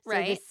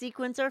Right. the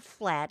sequins are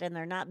flat and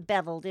they're not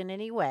beveled in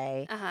any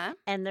way. Uh-huh.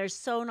 And they're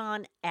sewn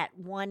on at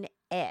one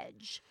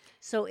edge.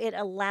 So it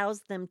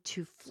allows them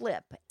to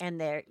flip. And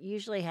they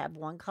usually have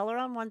one color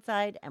on one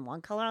side and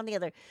one color on the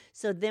other.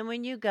 So then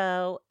when you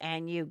go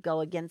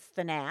against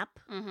the nap,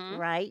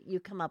 right, you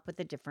come up with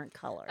a different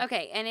color.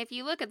 Okay, and if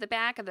you look at the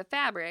back of the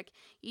fabric,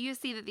 you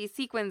see that these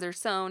sequins are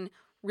sewn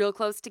real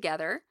close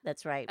together.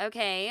 That's right.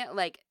 Okay,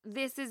 like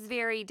this is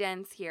very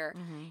dense here.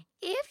 Mm-hmm.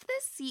 If the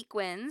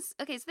sequins,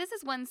 okay, so this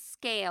is one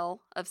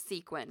scale of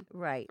sequin,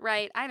 Right.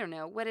 right? I don't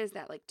know. What is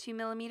that, like 2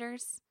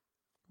 millimeters?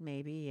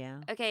 Maybe,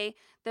 yeah. Okay,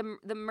 the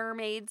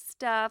mermaid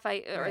stuff, or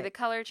Right. the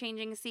color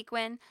changing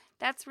sequin,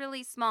 that's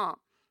really small.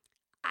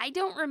 I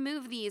don't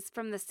remove these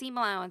from the seam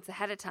allowance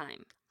ahead of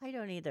time. I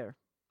don't either.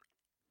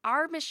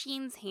 Our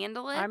machines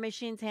handle it. Our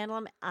machines handle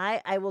them.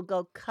 I will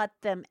go cut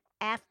them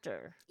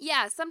after.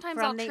 Yeah, sometimes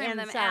From I'll the trim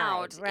them inside,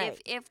 out right.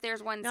 if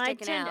there's one No,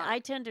 sticking out. I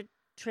tend to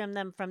trim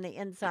them from the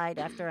inside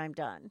after I'm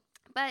done.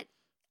 But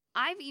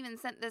I've even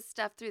sent this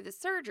stuff through the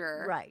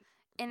serger, Right.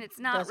 and it's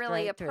not Goes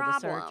really a straight through the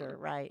problem. serger,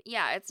 right.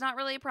 Yeah, it's not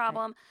really a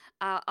problem.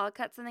 I'll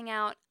cut something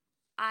out.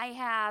 I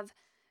have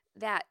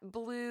that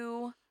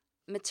blue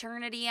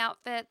maternity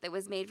outfit that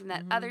was made from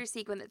that other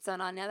sequin that's sewn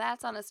on. Now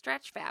that's on a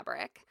stretch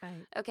fabric.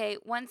 Right. Okay,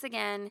 once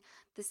again,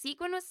 the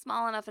sequin was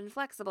small enough and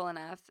flexible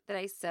enough that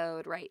I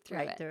sewed right through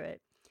Right it. through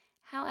it.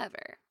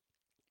 However,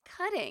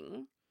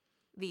 cutting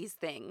these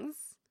things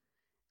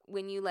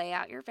when you lay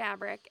out your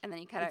fabric and then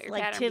you cut out It's your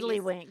like pattern piece,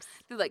 tiddlywinks.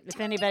 they're like If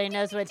anybody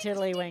knows what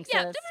tiddlywinks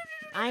Yeah. is.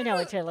 I know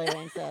what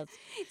tiddlywinks is. same.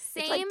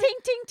 It's like ting,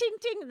 ting, ting,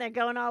 ting. And they're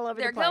going all over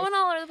they're the place. going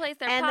all over the place.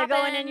 They're and popping, they're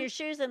going in your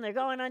shoes and they're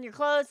going on your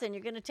clothes and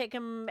you're going to take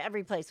them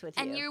every place with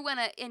you. and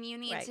you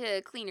need Right.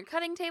 to clean your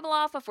cutting table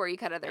off before you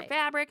cut other Right.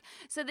 fabric.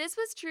 So this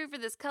was true for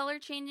this color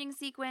changing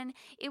sequin.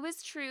 It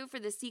was true for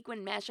the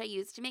sequin mesh I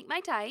used to make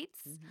my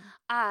tights.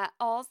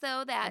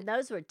 Also that And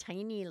those were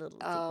tiny little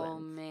oh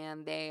sequins.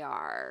 man, they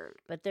are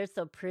But they're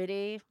so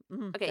pretty.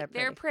 okay.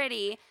 They're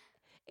pretty.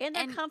 And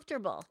they're and-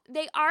 comfortable.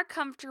 They are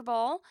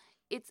comfortable.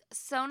 It's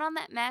sewn on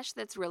that mesh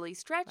that's really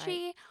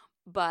stretchy,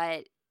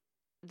 but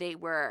they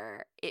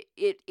were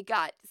it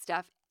got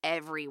stuff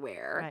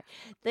everywhere. Right.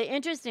 The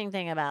interesting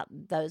thing about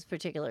those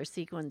particular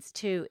sequins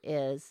too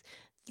is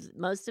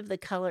most of the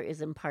color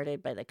is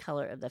imparted by the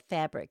color of the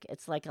fabric.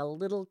 It's like a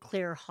little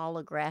clear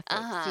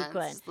holographic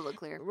sequin. It's a little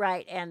clear.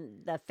 Right,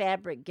 and the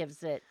fabric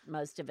gives it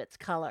most of its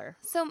color.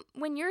 So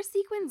when your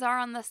sequins are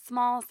on the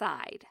small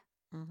side,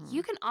 Mhm.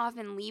 you can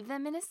often leave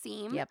them in a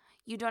seam. Yep.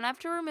 You don't have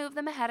to remove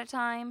them ahead of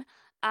time.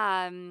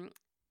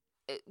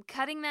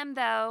 Cutting them,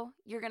 though,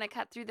 you're going to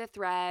cut through the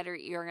thread or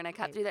you're going to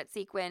cut Right. through that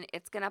sequin.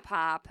 It's going to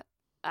pop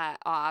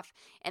off,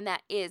 and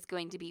that is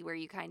going to be where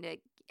you kind of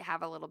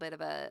have a little bit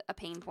of a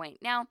pain point.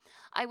 Now,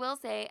 I will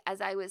say,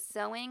 as I was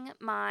sewing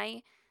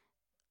my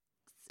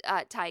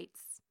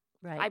tights,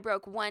 Right. I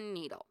broke one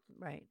needle.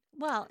 Right.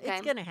 Well, Okay.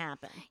 it's going to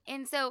happen.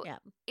 And so Yeah.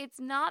 it's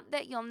not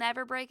that you'll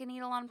never break a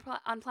needle on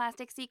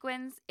plastic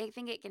sequins. I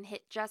think it can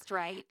hit just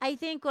right. I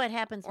think what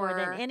happens more Or-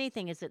 than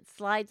anything is it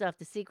slides off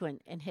the sequin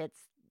and hits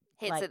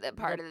Hits at the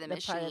part of the part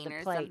of machine the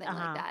or plate. something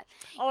like that.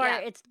 Or Yeah.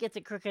 it gets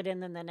it crooked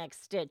and then the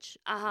next stitch,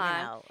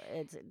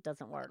 it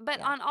doesn't work. But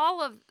Yeah.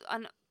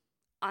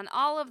 on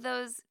all of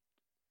those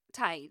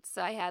tights,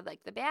 so I had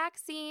like the back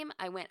seam,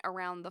 I went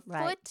around the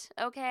Right. foot,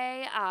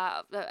 okay,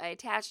 I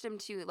attached them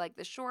to like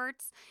the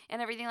shorts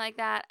and everything like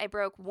that. I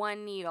broke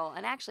one needle,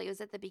 and actually it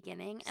was at the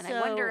beginning, and I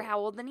wonder So- how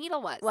old the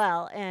needle was.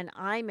 Well, and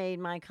I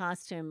made my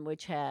costume,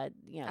 which had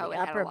it the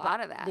had upper a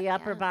lot of that, the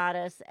upper yeah.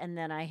 bodice, and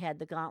then I had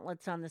the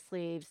gauntlets on the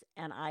sleeves,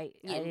 and I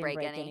didn't break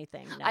any.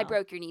 anything. I no.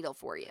 broke your needle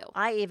for you.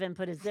 I even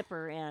put a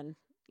zipper in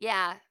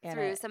Yeah, And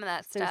through it- some of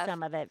that through stuff.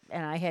 some of it,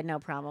 and I had no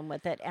problem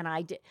with it. And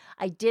I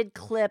did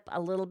clip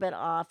a little bit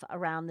off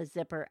around the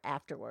zipper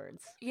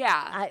afterwards.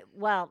 Yeah.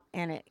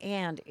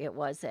 And it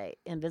was a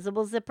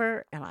invisible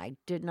zipper, and I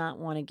did not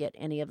want to get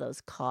any of those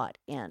caught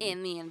in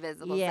the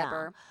invisible Yeah.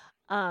 zipper.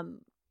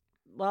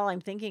 While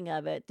I'm thinking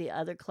of it, the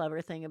other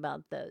clever thing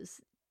about those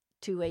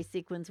two-way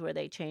sequins where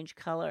they change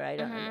color,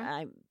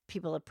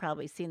 people have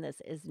probably seen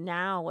this, is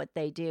now what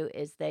they do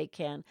is they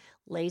can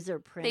laser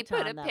print They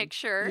put on a them.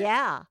 picture.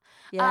 Yeah.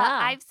 Yeah.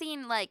 I've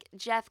seen like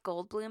Jeff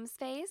Goldblum's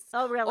face.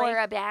 Oh, really? Or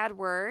a bad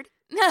word.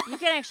 You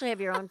can actually have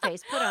your own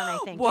face put on, I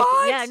think.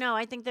 What? Yeah, no,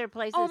 I think there are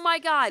places. Oh my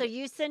God. So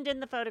you send in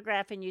the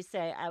photograph and you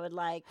say, I would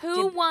like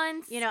Who to,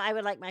 wants I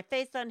would like my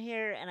face on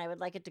here and I would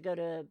like it to go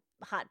to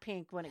hot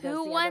pink when it goes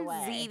who the wants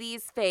other way.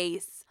 ZD's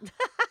face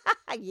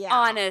Yeah.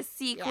 on a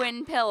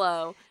sequin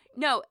pillow?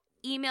 No,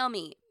 email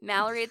me,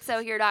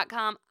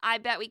 Mallory@sewhere.com. I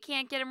bet we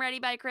can't get them ready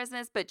by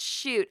Christmas, but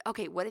shoot.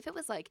 Okay, what if it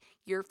was like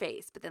your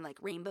face, but then like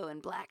rainbow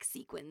and black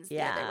sequins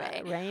the other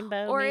way?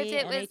 Rainbow Or me if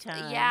it was,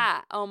 anytime.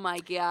 yeah. Oh my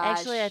gosh.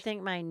 Actually, I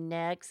think my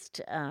next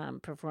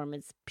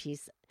performance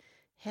piece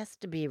has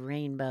to be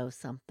rainbow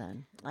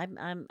something. I've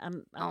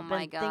Oh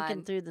my been thinking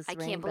God. through this I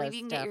rainbow can't believe you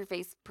can stuff. get your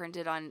face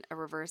printed on a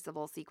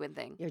reversible sequin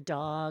thing. Your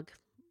dog,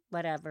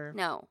 whatever.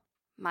 No,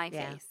 my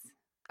Yeah. face.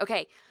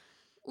 Okay.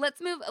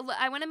 Let's move.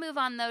 I want to move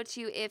on, though,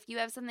 to if you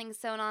have something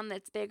sewn on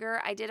that's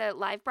bigger. I did a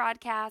live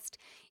broadcast.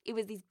 It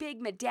was these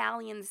big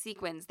medallion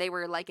sequins. They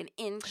were like an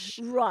inch.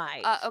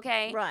 Right.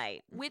 Okay.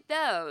 Right. With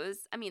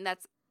those, I mean,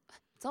 it's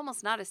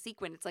almost not a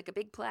sequin. It's like a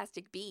big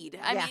plastic bead.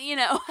 I Yeah. mean,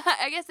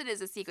 I guess it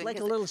is a sequin. Like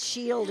a little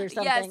shield or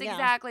something. Yes, yeah.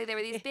 exactly. There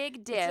were these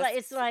big discs.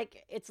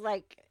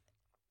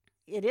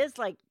 It is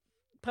like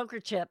poker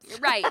chips.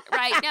 Right.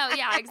 No,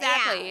 yeah,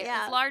 exactly.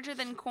 Yeah. It's larger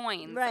than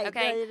coins. Right.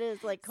 Okay. But it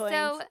is like coins.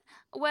 So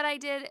what I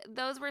did,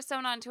 those were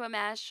sewn onto a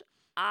mesh.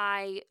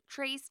 I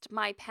traced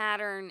my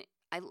pattern.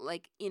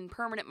 In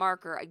permanent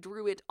marker, I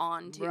drew it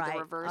onto the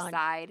reverse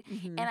side,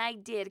 and I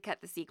did cut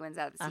the sequins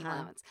out of the seam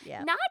allowance.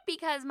 Yeah. Not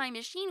because my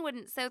machine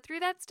wouldn't sew through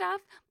that stuff,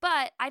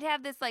 but I'd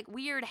have this like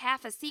weird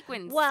half a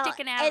sequin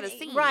sticking out of the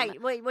seam.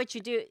 Right. What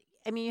you do,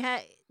 I mean,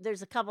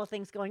 there's a couple of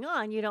things going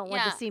on. You don't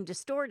want the seam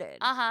distorted.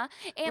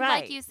 And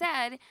like you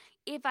said,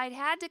 if I'd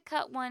had to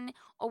cut one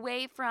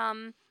away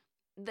from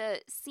the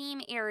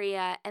seam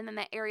area and then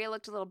that area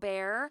looked a little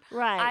bare,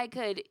 I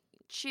could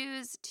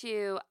choose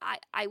to,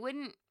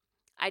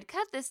 I'd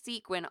cut the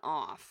sequin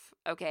off,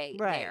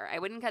 there. I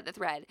wouldn't cut the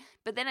thread.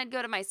 But then I'd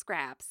go to my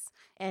scraps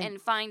and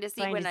find a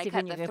sequin, I'd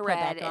cut the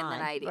thread, and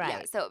then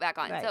I'd sew it back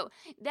on. Right. So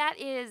that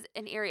is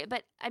an area.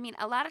 But, I mean,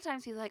 a lot of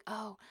times people are like,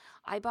 oh,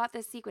 I bought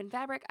this sequin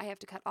fabric. I have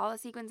to cut all the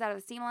sequins out of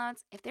the seam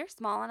allowance. If they're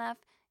small enough,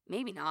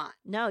 maybe not.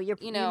 No, you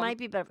might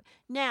be better.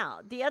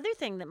 Now, the other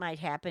thing that might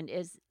happen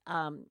is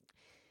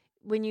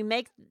when you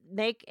make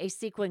a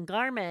sequin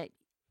garment,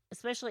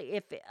 especially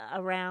if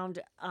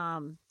around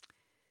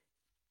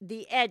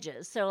the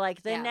edges, so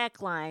like the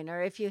neckline,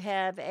 or if you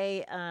have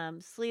a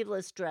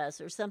sleeveless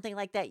dress or something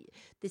like that,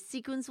 the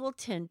sequins will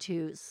tend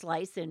to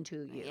slice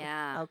into you.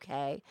 Yeah.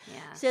 Okay.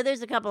 Yeah. So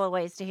there's a couple of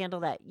ways to handle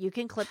that. You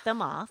can clip them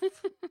off,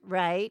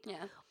 right?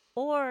 Yeah.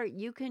 Or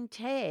you can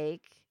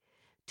take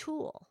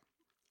tulle.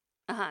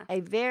 And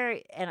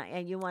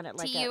you want it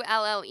like Tulle.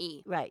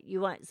 right.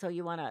 You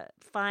want a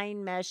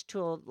fine mesh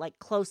tool, like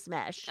close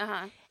mesh.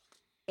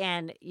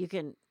 And you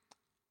can.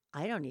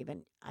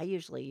 I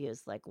usually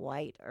use like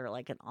white or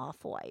like an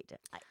off-white.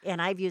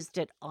 And I've used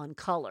it on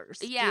colors.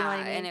 Yeah, do you know what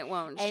I mean? and it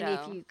won't show. And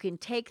if you can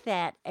take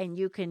that and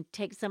you can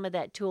take some of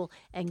that tulle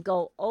and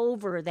go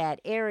over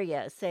that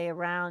area, say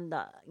around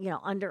the,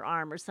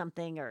 underarm or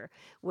something, or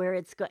where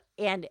it's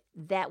and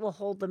that will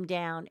hold them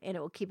down and it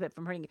will keep it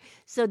from hurting you.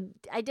 So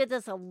I did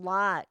this a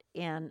lot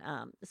in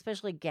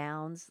especially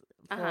gowns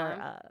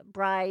for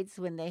brides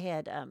when they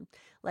had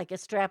like a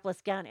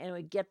strapless gown, and it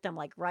would get them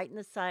like right in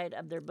the side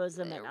of their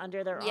bosom and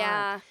under their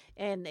arm.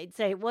 And they'd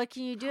say, "What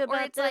can you do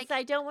about this?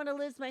 I don't want to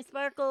lose my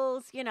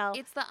sparkles."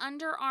 It's the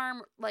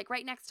underarm, like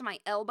right next to my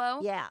elbow.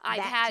 Yeah,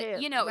 I've had,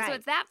 too. So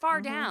it's that far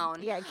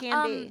down. Yeah, it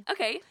can be.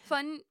 Okay,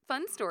 fun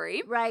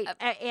story. Right,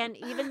 and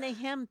even the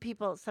hem,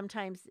 people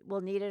sometimes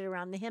will need it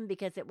around the hem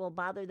because it will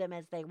bother them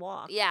as they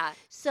walk. Yeah.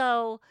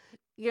 So,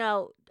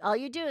 all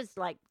you do is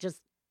like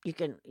just. You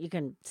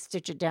can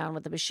stitch it down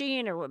with the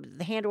machine or with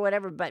the hand or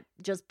whatever, but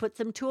just put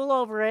some tulle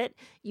over it.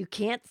 You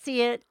can't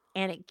see it,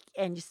 and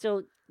you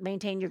still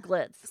maintain your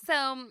glitz.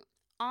 So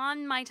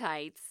on my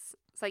tights,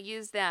 I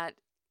used that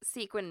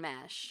sequin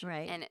mesh,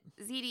 right? And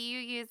ZD, you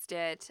used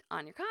it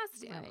on your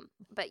costume, right.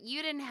 But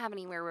you didn't have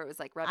anywhere where it was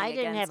like rubbing. I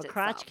didn't have a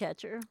crotch itself.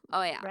 catcher.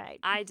 Oh yeah,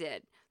 right. I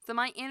did. So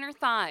my inner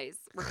thighs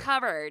were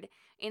covered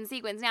in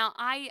sequins. Now,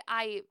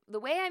 the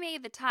way I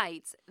made the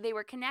tights, they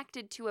were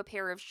connected to a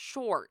pair of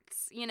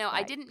shorts. Right.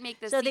 I didn't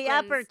make the so sequins. The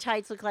upper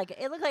tights looked like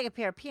a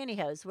pair of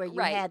pantyhose where you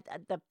had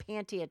the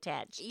panty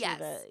attached. Yes,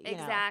 to the,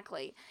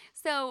 exactly.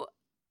 So,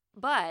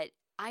 but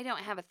I don't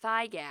have a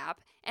thigh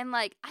gap, and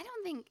I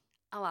don't think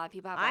a lot of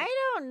people have. I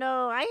don't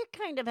know. I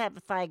kind of have a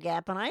thigh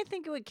gap, and I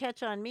think it would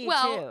catch on me too.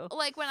 Well,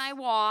 like when I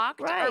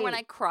walked or when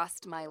I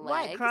crossed my legs.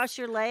 Right, cross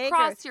your leg.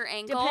 Cross your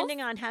ankles.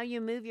 Depending on how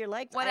you move your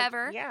legs.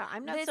 Whatever.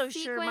 I'm not so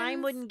sure.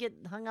 Mine wouldn't get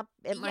hung up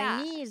at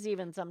my knees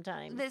even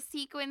sometimes. The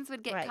sequins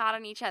would get caught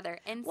on each other.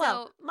 And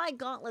so my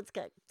gauntlets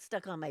got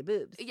stuck on my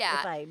boobs if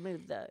I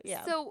moved the,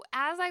 So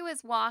as I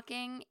was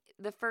walking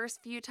the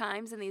first few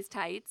times in these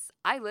tights,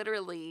 I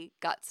literally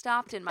got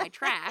stopped in my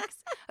tracks.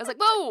 I was like,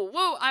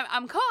 whoa,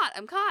 I'm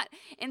caught.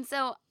 And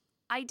so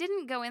I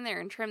didn't go in there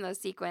and trim those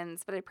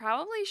sequins, but I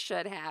probably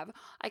should have.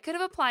 I could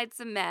have applied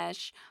some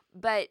mesh,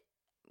 but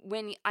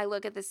when I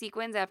look at the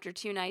sequins after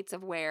 2 nights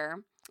of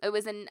wear, it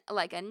was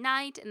like a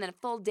night and then a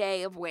full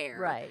day of wear.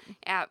 Right.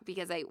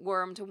 Because I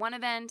wore them to one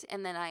event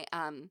and then I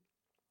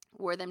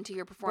wore them to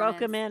your performance.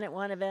 Broke them in at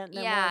one event and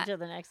then went to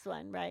the next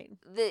one, right.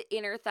 The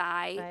inner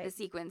thigh, the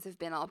sequins have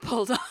been all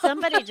pulled off.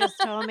 Somebody just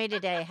told me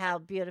today how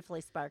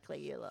beautifully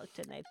sparkly you looked,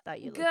 and I thought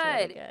you looked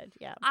really good.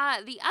 Yeah.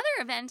 The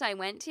other event I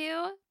went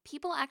to,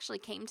 people actually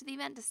came to the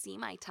event to see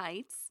my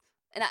tights.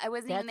 And I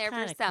wasn't even there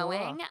for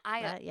sewing.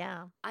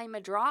 Cool. I'm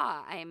a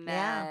draw.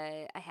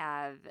 I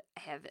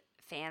have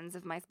fans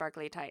of my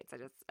sparkly tights.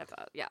 I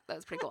thought, that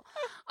was pretty cool.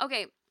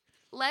 Okay,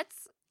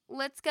 let's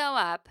go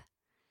up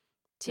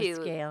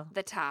to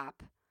the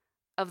top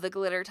of the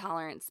glitter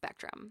tolerance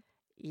spectrum.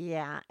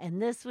 Yeah,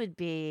 and this would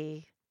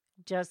be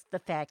just the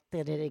fact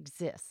that it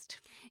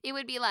exists. It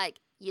would be like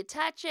you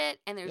touch it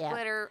and there's Yeah.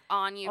 glitter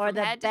on you Or from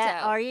the head to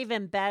toe. or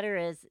even better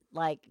is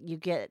like you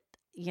get,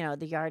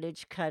 the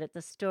yardage cut at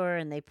the store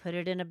and they put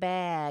it in a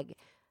bag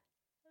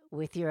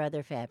with your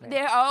other fabric.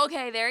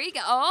 Okay, there you go.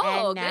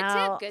 Oh, and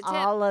now good tip.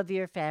 all of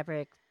your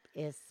fabric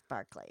is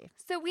sparkly.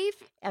 So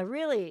A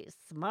really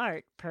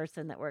smart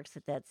person that works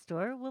at that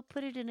store will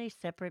put it in a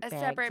separate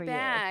bag for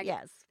bag. you.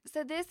 Yes.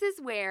 So this is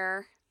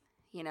where,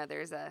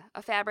 there's a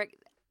fabric.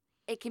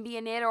 It can be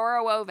a knit or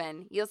a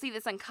woven. You'll see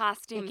this on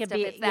costume It can stuff.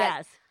 be, It's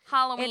that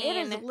Halloween.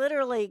 And it is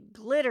literally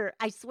glitter.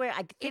 I swear.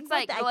 It's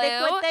like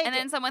glue, and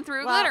then someone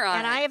threw glitter on it.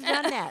 And I have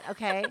done that,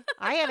 okay?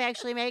 I have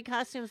actually made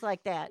costumes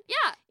like that.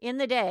 Yeah. In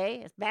the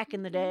day, back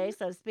in the day,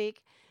 so to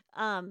speak,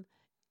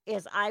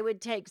 is I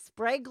would take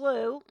spray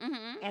glue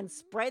and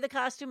spray the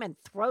costume and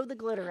throw the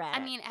glitter at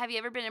it. I mean, have you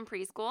ever been in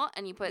preschool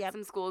and you put Yep.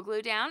 some school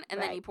glue down and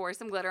then Right. you pour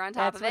some glitter on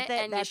top of it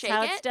and you shake That's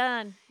how it? it's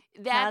done.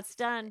 That's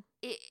done.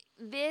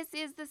 This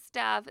is the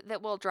stuff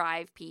that will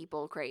drive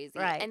people crazy.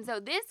 Right. And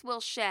so this will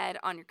shed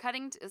on your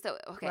cutting. So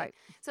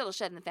it'll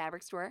shed in the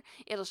fabric store.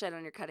 It'll shed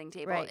on your cutting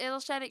table. Right. It'll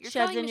shed at your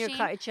Sheds sewing in machine. your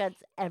car. It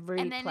sheds every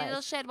and then place.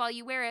 it'll shed while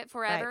you wear it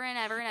forever and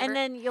ever and ever. And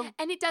then you'll.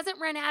 And it doesn't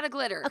run out of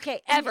glitter.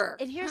 Okay. Ever.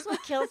 And here's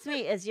what kills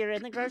me is you're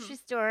in the grocery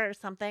store or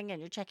something and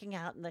you're checking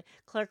out and the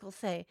clerk will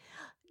say,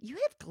 "You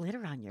have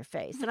glitter on your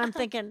face," and I'm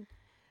thinking.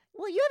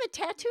 Well, you have a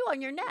tattoo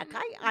on your neck.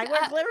 I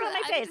wear glitter on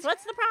my face.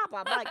 What's the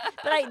problem?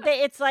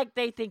 It's like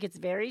they think it's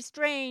very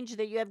strange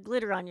that you have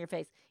glitter on your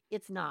face.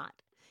 It's not.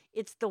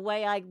 It's the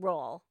way I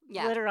roll.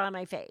 Yeah. Glitter on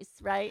my face,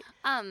 right?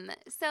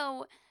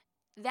 So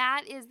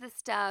that is the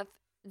stuff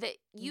that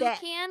you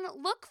can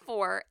look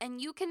for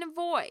and you can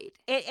avoid.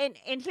 And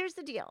here's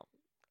the deal.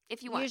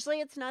 If you want. Usually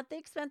it's not the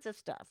expensive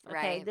stuff. Okay,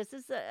 Right. this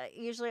is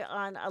usually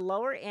on a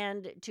lower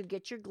end to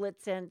get your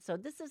glitz in. So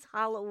this is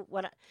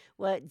what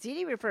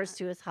ZD refers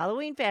to as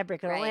Halloween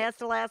fabric. It only Right. has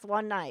to last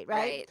one night,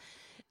 right?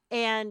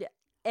 And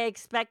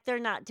expect there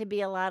not to be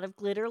a lot of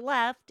glitter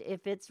left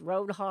if it's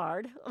rode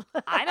hard.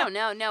 I don't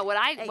know. No,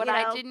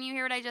 know. didn't you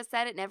hear what I just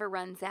said? It never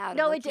runs out.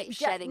 No, It'll keep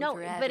shedding no,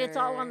 forever. but it's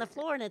all on the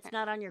floor and it's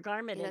not on your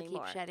garment It'll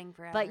anymore. keep shedding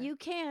forever. But you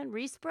can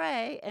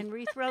respray and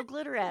rethrow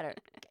glitter at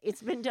it.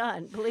 It's been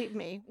done, believe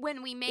me.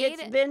 When we made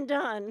It's been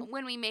done.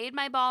 When we made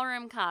my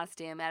ballroom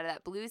costume out of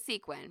that blue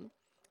sequin,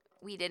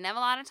 we didn't have a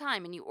lot of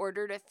time, and you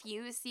ordered a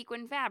few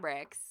sequin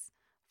fabrics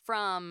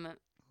from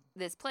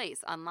this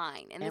place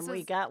online. And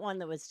we got one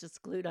that was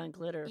just glued on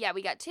glitter. Yeah,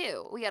 we got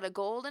two. We got a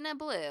gold and a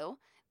blue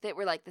that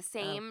were like the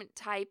same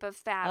type of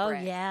fabric.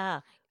 Oh,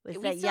 yeah. With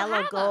We that still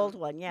yellow have gold them.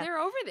 one. Yeah. They're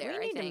over there. We I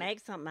need to think. make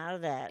something out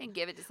of that. And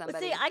give it to But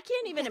somebody. see, I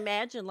can't even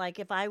imagine like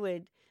if I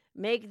would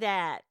make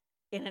that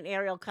in an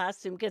Ariel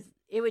costume because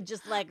it would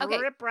just like Okay.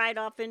 rip right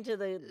off into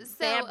the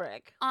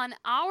fabric. On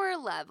our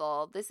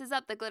level, this is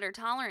up the glitter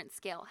tolerance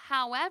scale.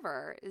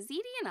 However, ZD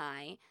and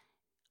I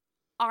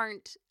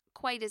aren't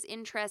quite as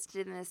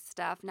interested in this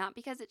stuff, not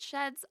because it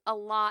sheds a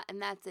lot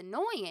and that's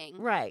annoying,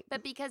 Right.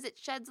 but because it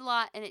sheds a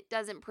lot and it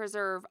doesn't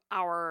preserve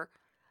our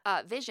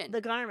vision.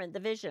 The garment, the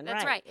vision.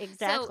 That's right.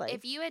 Exactly. So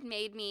if you had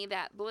made me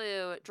that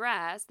blue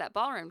dress, that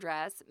ballroom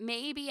dress,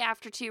 maybe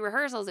after 2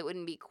 rehearsals it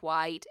wouldn't be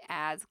quite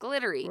as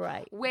glittery.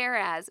 Right.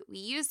 Whereas we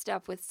used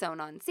stuff with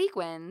sewn-on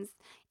sequins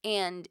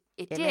and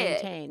it did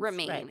maintains,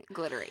 remain right.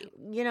 glittery.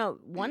 You know,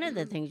 one of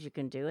the things you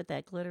can do with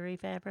that glittery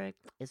fabric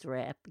is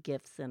wrap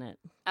gifts in it.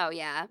 Oh,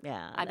 yeah.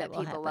 Yeah. I that bet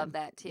will people love happen.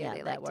 that too. Yeah,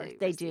 They that like works. to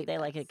They do. receive They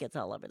like those. it gets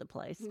all over the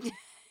place.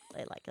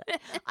 They like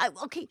that.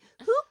 Okay,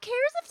 who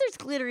cares if there's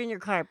glitter in your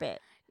carpet?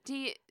 Do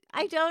you?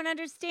 I don't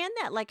understand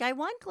that. Like, I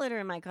want glitter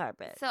in my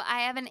carpet. So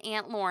I have an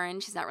Aunt Lauren.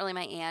 She's not really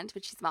my aunt,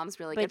 but she's Mom's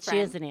really good But friend.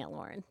 she is an Aunt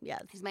Lauren.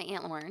 Yes. She's my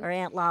Aunt Lauren. Or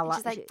Aunt Lala. And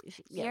she's like,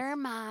 yes. your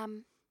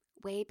mom,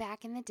 way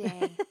back in the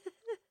day,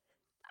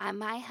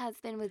 my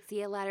husband would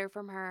see a letter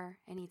from her,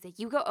 and he'd say,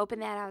 you go open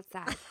that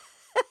outside.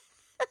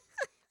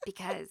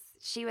 Because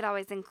she would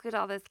always include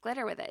all this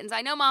glitter with it. And so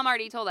I know Mom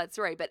already told that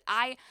story, but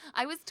I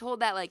was told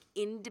that like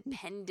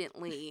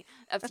independently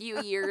a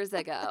few years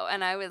ago.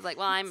 And I was like,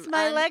 well, It's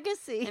my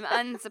legacy. I'm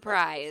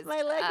unsurprised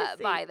my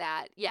legacy. by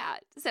that. Yeah.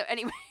 So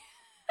anyway.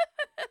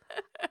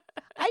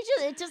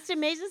 It just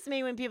amazes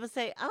me when people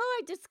say,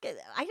 "Oh,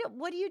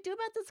 what do you do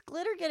about this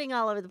glitter getting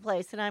all over the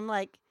place?" And I'm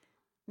like,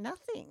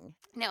 nothing.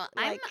 No,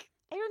 I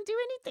don't do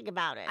anything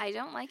about it. I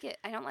don't like it.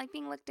 I don't like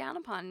being looked down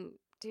upon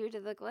due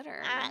to the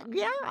glitter.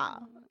 Yeah.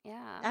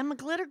 Yeah. I'm a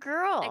glitter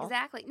girl.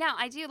 Exactly. Now,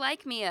 I do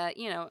like me a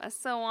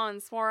sew-on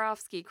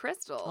Swarovski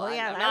crystal. Oh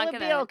yeah, I'm that not would be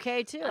gonna,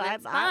 okay too.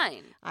 That's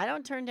fine. I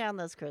don't turn down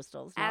those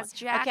crystals. No. As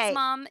Jack's okay.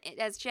 mom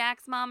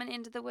in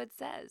Into the Woods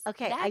says.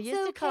 Okay, That's I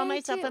used to call okay,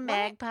 myself too. a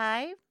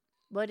magpie.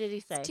 What did he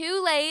say? It's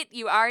too late.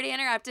 You already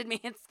interrupted me.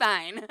 It's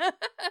fine.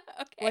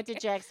 Okay. What did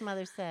Jack's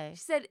mother say?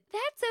 She said,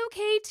 that's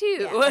okay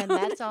too. Yeah, and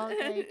that's all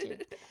okay too.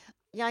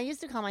 Yeah, I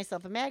used to call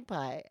myself a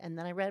magpie, and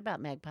then I read about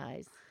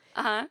magpies,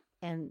 Uh-huh.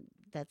 and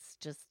that's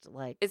just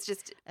like It's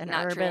just an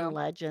not urban true.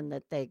 legend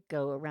that they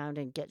go around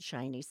and get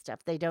shiny stuff.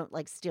 They don't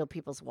like steal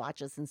people's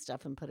watches and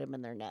stuff and put them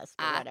in their nest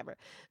or whatever.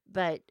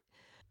 But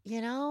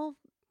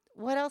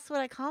what else would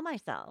I call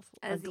myself?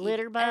 A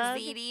glitter bug? A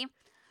ZD.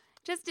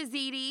 Just a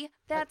ZD.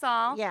 That's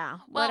all. Yeah,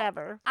 Well,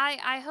 whatever.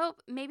 I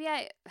hope maybe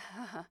I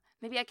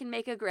can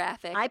make a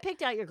graphic. I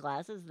picked out your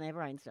glasses, and they have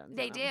rhinestones.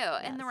 They in do,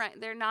 them. and Yes.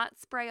 they're not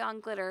spray on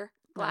glitter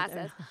No, they're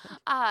glasses.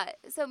 not.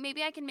 So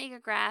maybe I can make a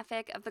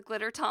graphic of the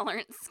glitter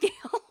tolerance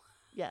scale.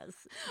 Yes.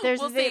 There's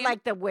We'll see.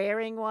 like the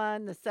wearing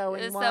one, the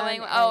sewing The one.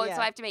 sewing. and Oh, yeah.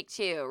 so I have to make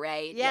two,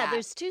 right? Yeah,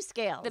 there's 2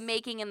 scales. the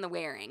making and the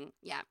wearing.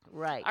 Yeah.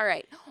 Right. All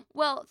right.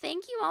 Well,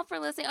 thank you all for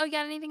listening. Oh, you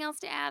got anything else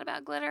to add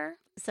about glitter?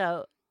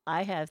 So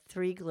I have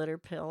 3 glitter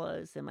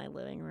pillows in my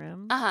living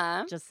room.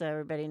 Uh-huh. Just so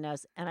everybody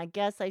knows. And I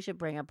guess I should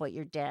bring up what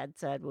your dad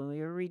said when we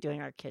were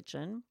redoing our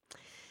kitchen.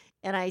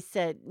 And I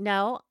said,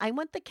 no, I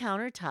want the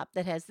countertop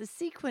that has the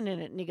sequin in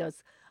it. And he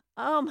goes,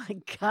 oh my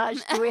gosh,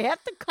 do we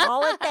have to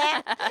call it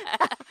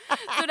that?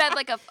 So it had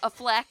like a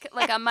fleck,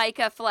 like a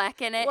mica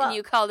fleck in it, Well, and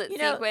you called it you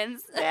know,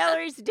 sequins.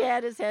 Valerie's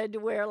dad has had to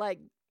wear like,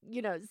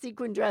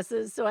 sequin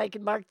dresses so I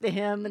can mark the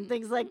hem and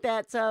things like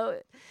that. So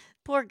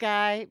poor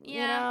guy,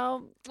 Yeah, I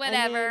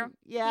whatever. mean,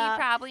 yeah. He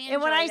probably enjoyed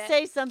And when I it.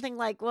 say something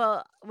like,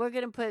 well, we're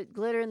going to put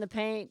glitter in the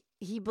paint,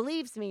 he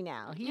believes me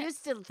now. He Yeah.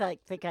 used to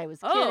think I was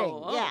Oh, kidding.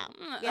 oh, Yeah.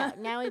 Yeah.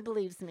 Now he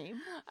believes me.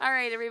 All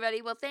right,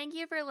 everybody. Well, thank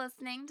you for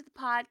listening to the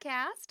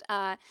podcast.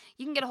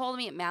 You can get a hold of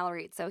me at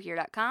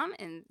Mallory@SewHere.com.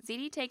 And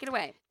ZD, take it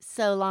away.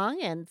 So long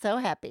and so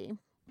happy.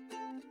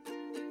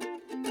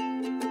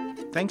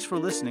 Thanks for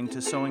listening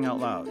to Sewing Out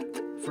Loud.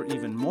 For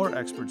even more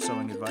expert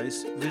sewing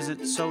advice,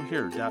 visit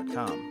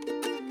SewHere.com.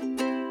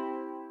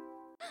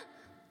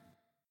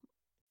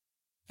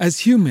 As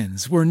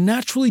humans, we're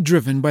naturally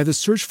driven by the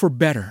search for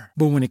better.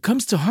 But when it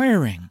comes to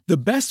hiring, the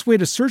best way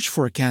to search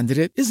for a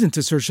candidate isn't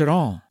to search at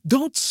all.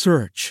 Don't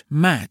search,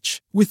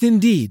 match with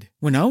Indeed.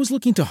 When I was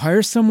looking to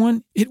hire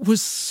someone, it was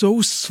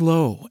so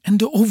slow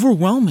and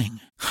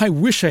overwhelming. I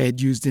wish I had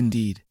used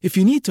Indeed. If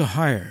you need to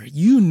hire,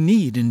 you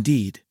need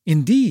Indeed.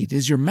 Indeed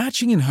is your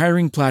matching and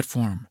hiring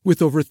platform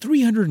with over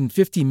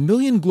 350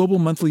 million global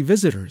monthly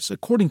visitors,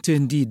 according to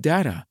Indeed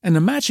data, and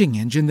a matching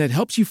engine that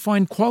helps you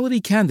find quality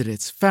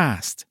candidates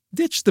fast.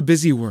 Ditch the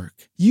busy work.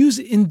 Use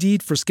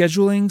Indeed for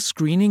scheduling,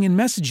 screening, and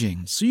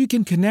messaging so you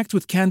can connect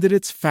with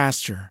candidates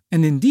faster.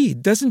 And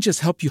Indeed doesn't just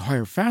help you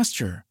hire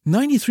faster.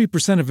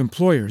 93% of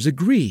employers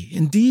agree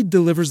Indeed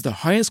delivers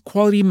the highest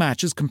quality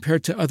matches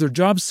compared to other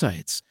job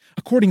sites,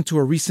 according to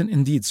a recent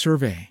Indeed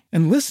survey.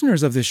 And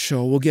listeners of this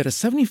show will get a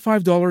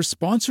 $75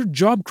 sponsored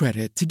job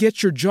credit to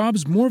get your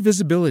jobs more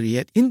visibility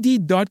at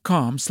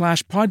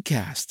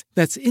Indeed.com/podcast.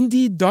 That's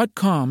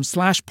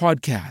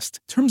Indeed.com/podcast.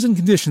 Terms and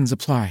conditions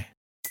apply.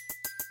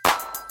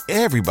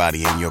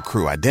 Everybody in your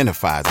crew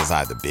identifies as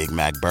either Big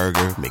Mac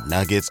Burger,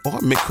 McNuggets, or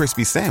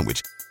McCrispy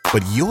Sandwich.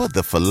 But you're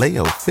the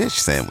Filet-O-Fish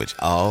Sandwich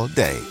all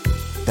day.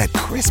 That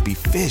crispy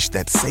fish,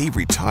 that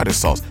savory tartar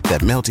sauce,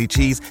 that melty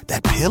cheese,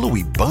 that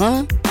pillowy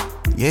bun.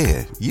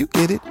 Yeah, you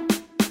get it.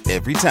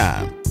 Every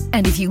time.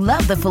 And if you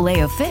love the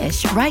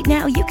Filet-O-Fish, right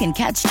now you can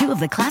catch 2 of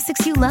the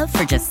classics you love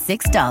for just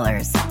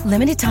 $6.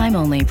 Limited time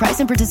only. Price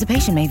and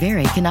participation may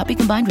vary. Cannot be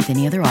combined with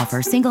any other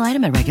offer. Single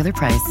item at regular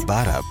price.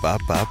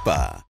 Ba-da-ba-ba-ba.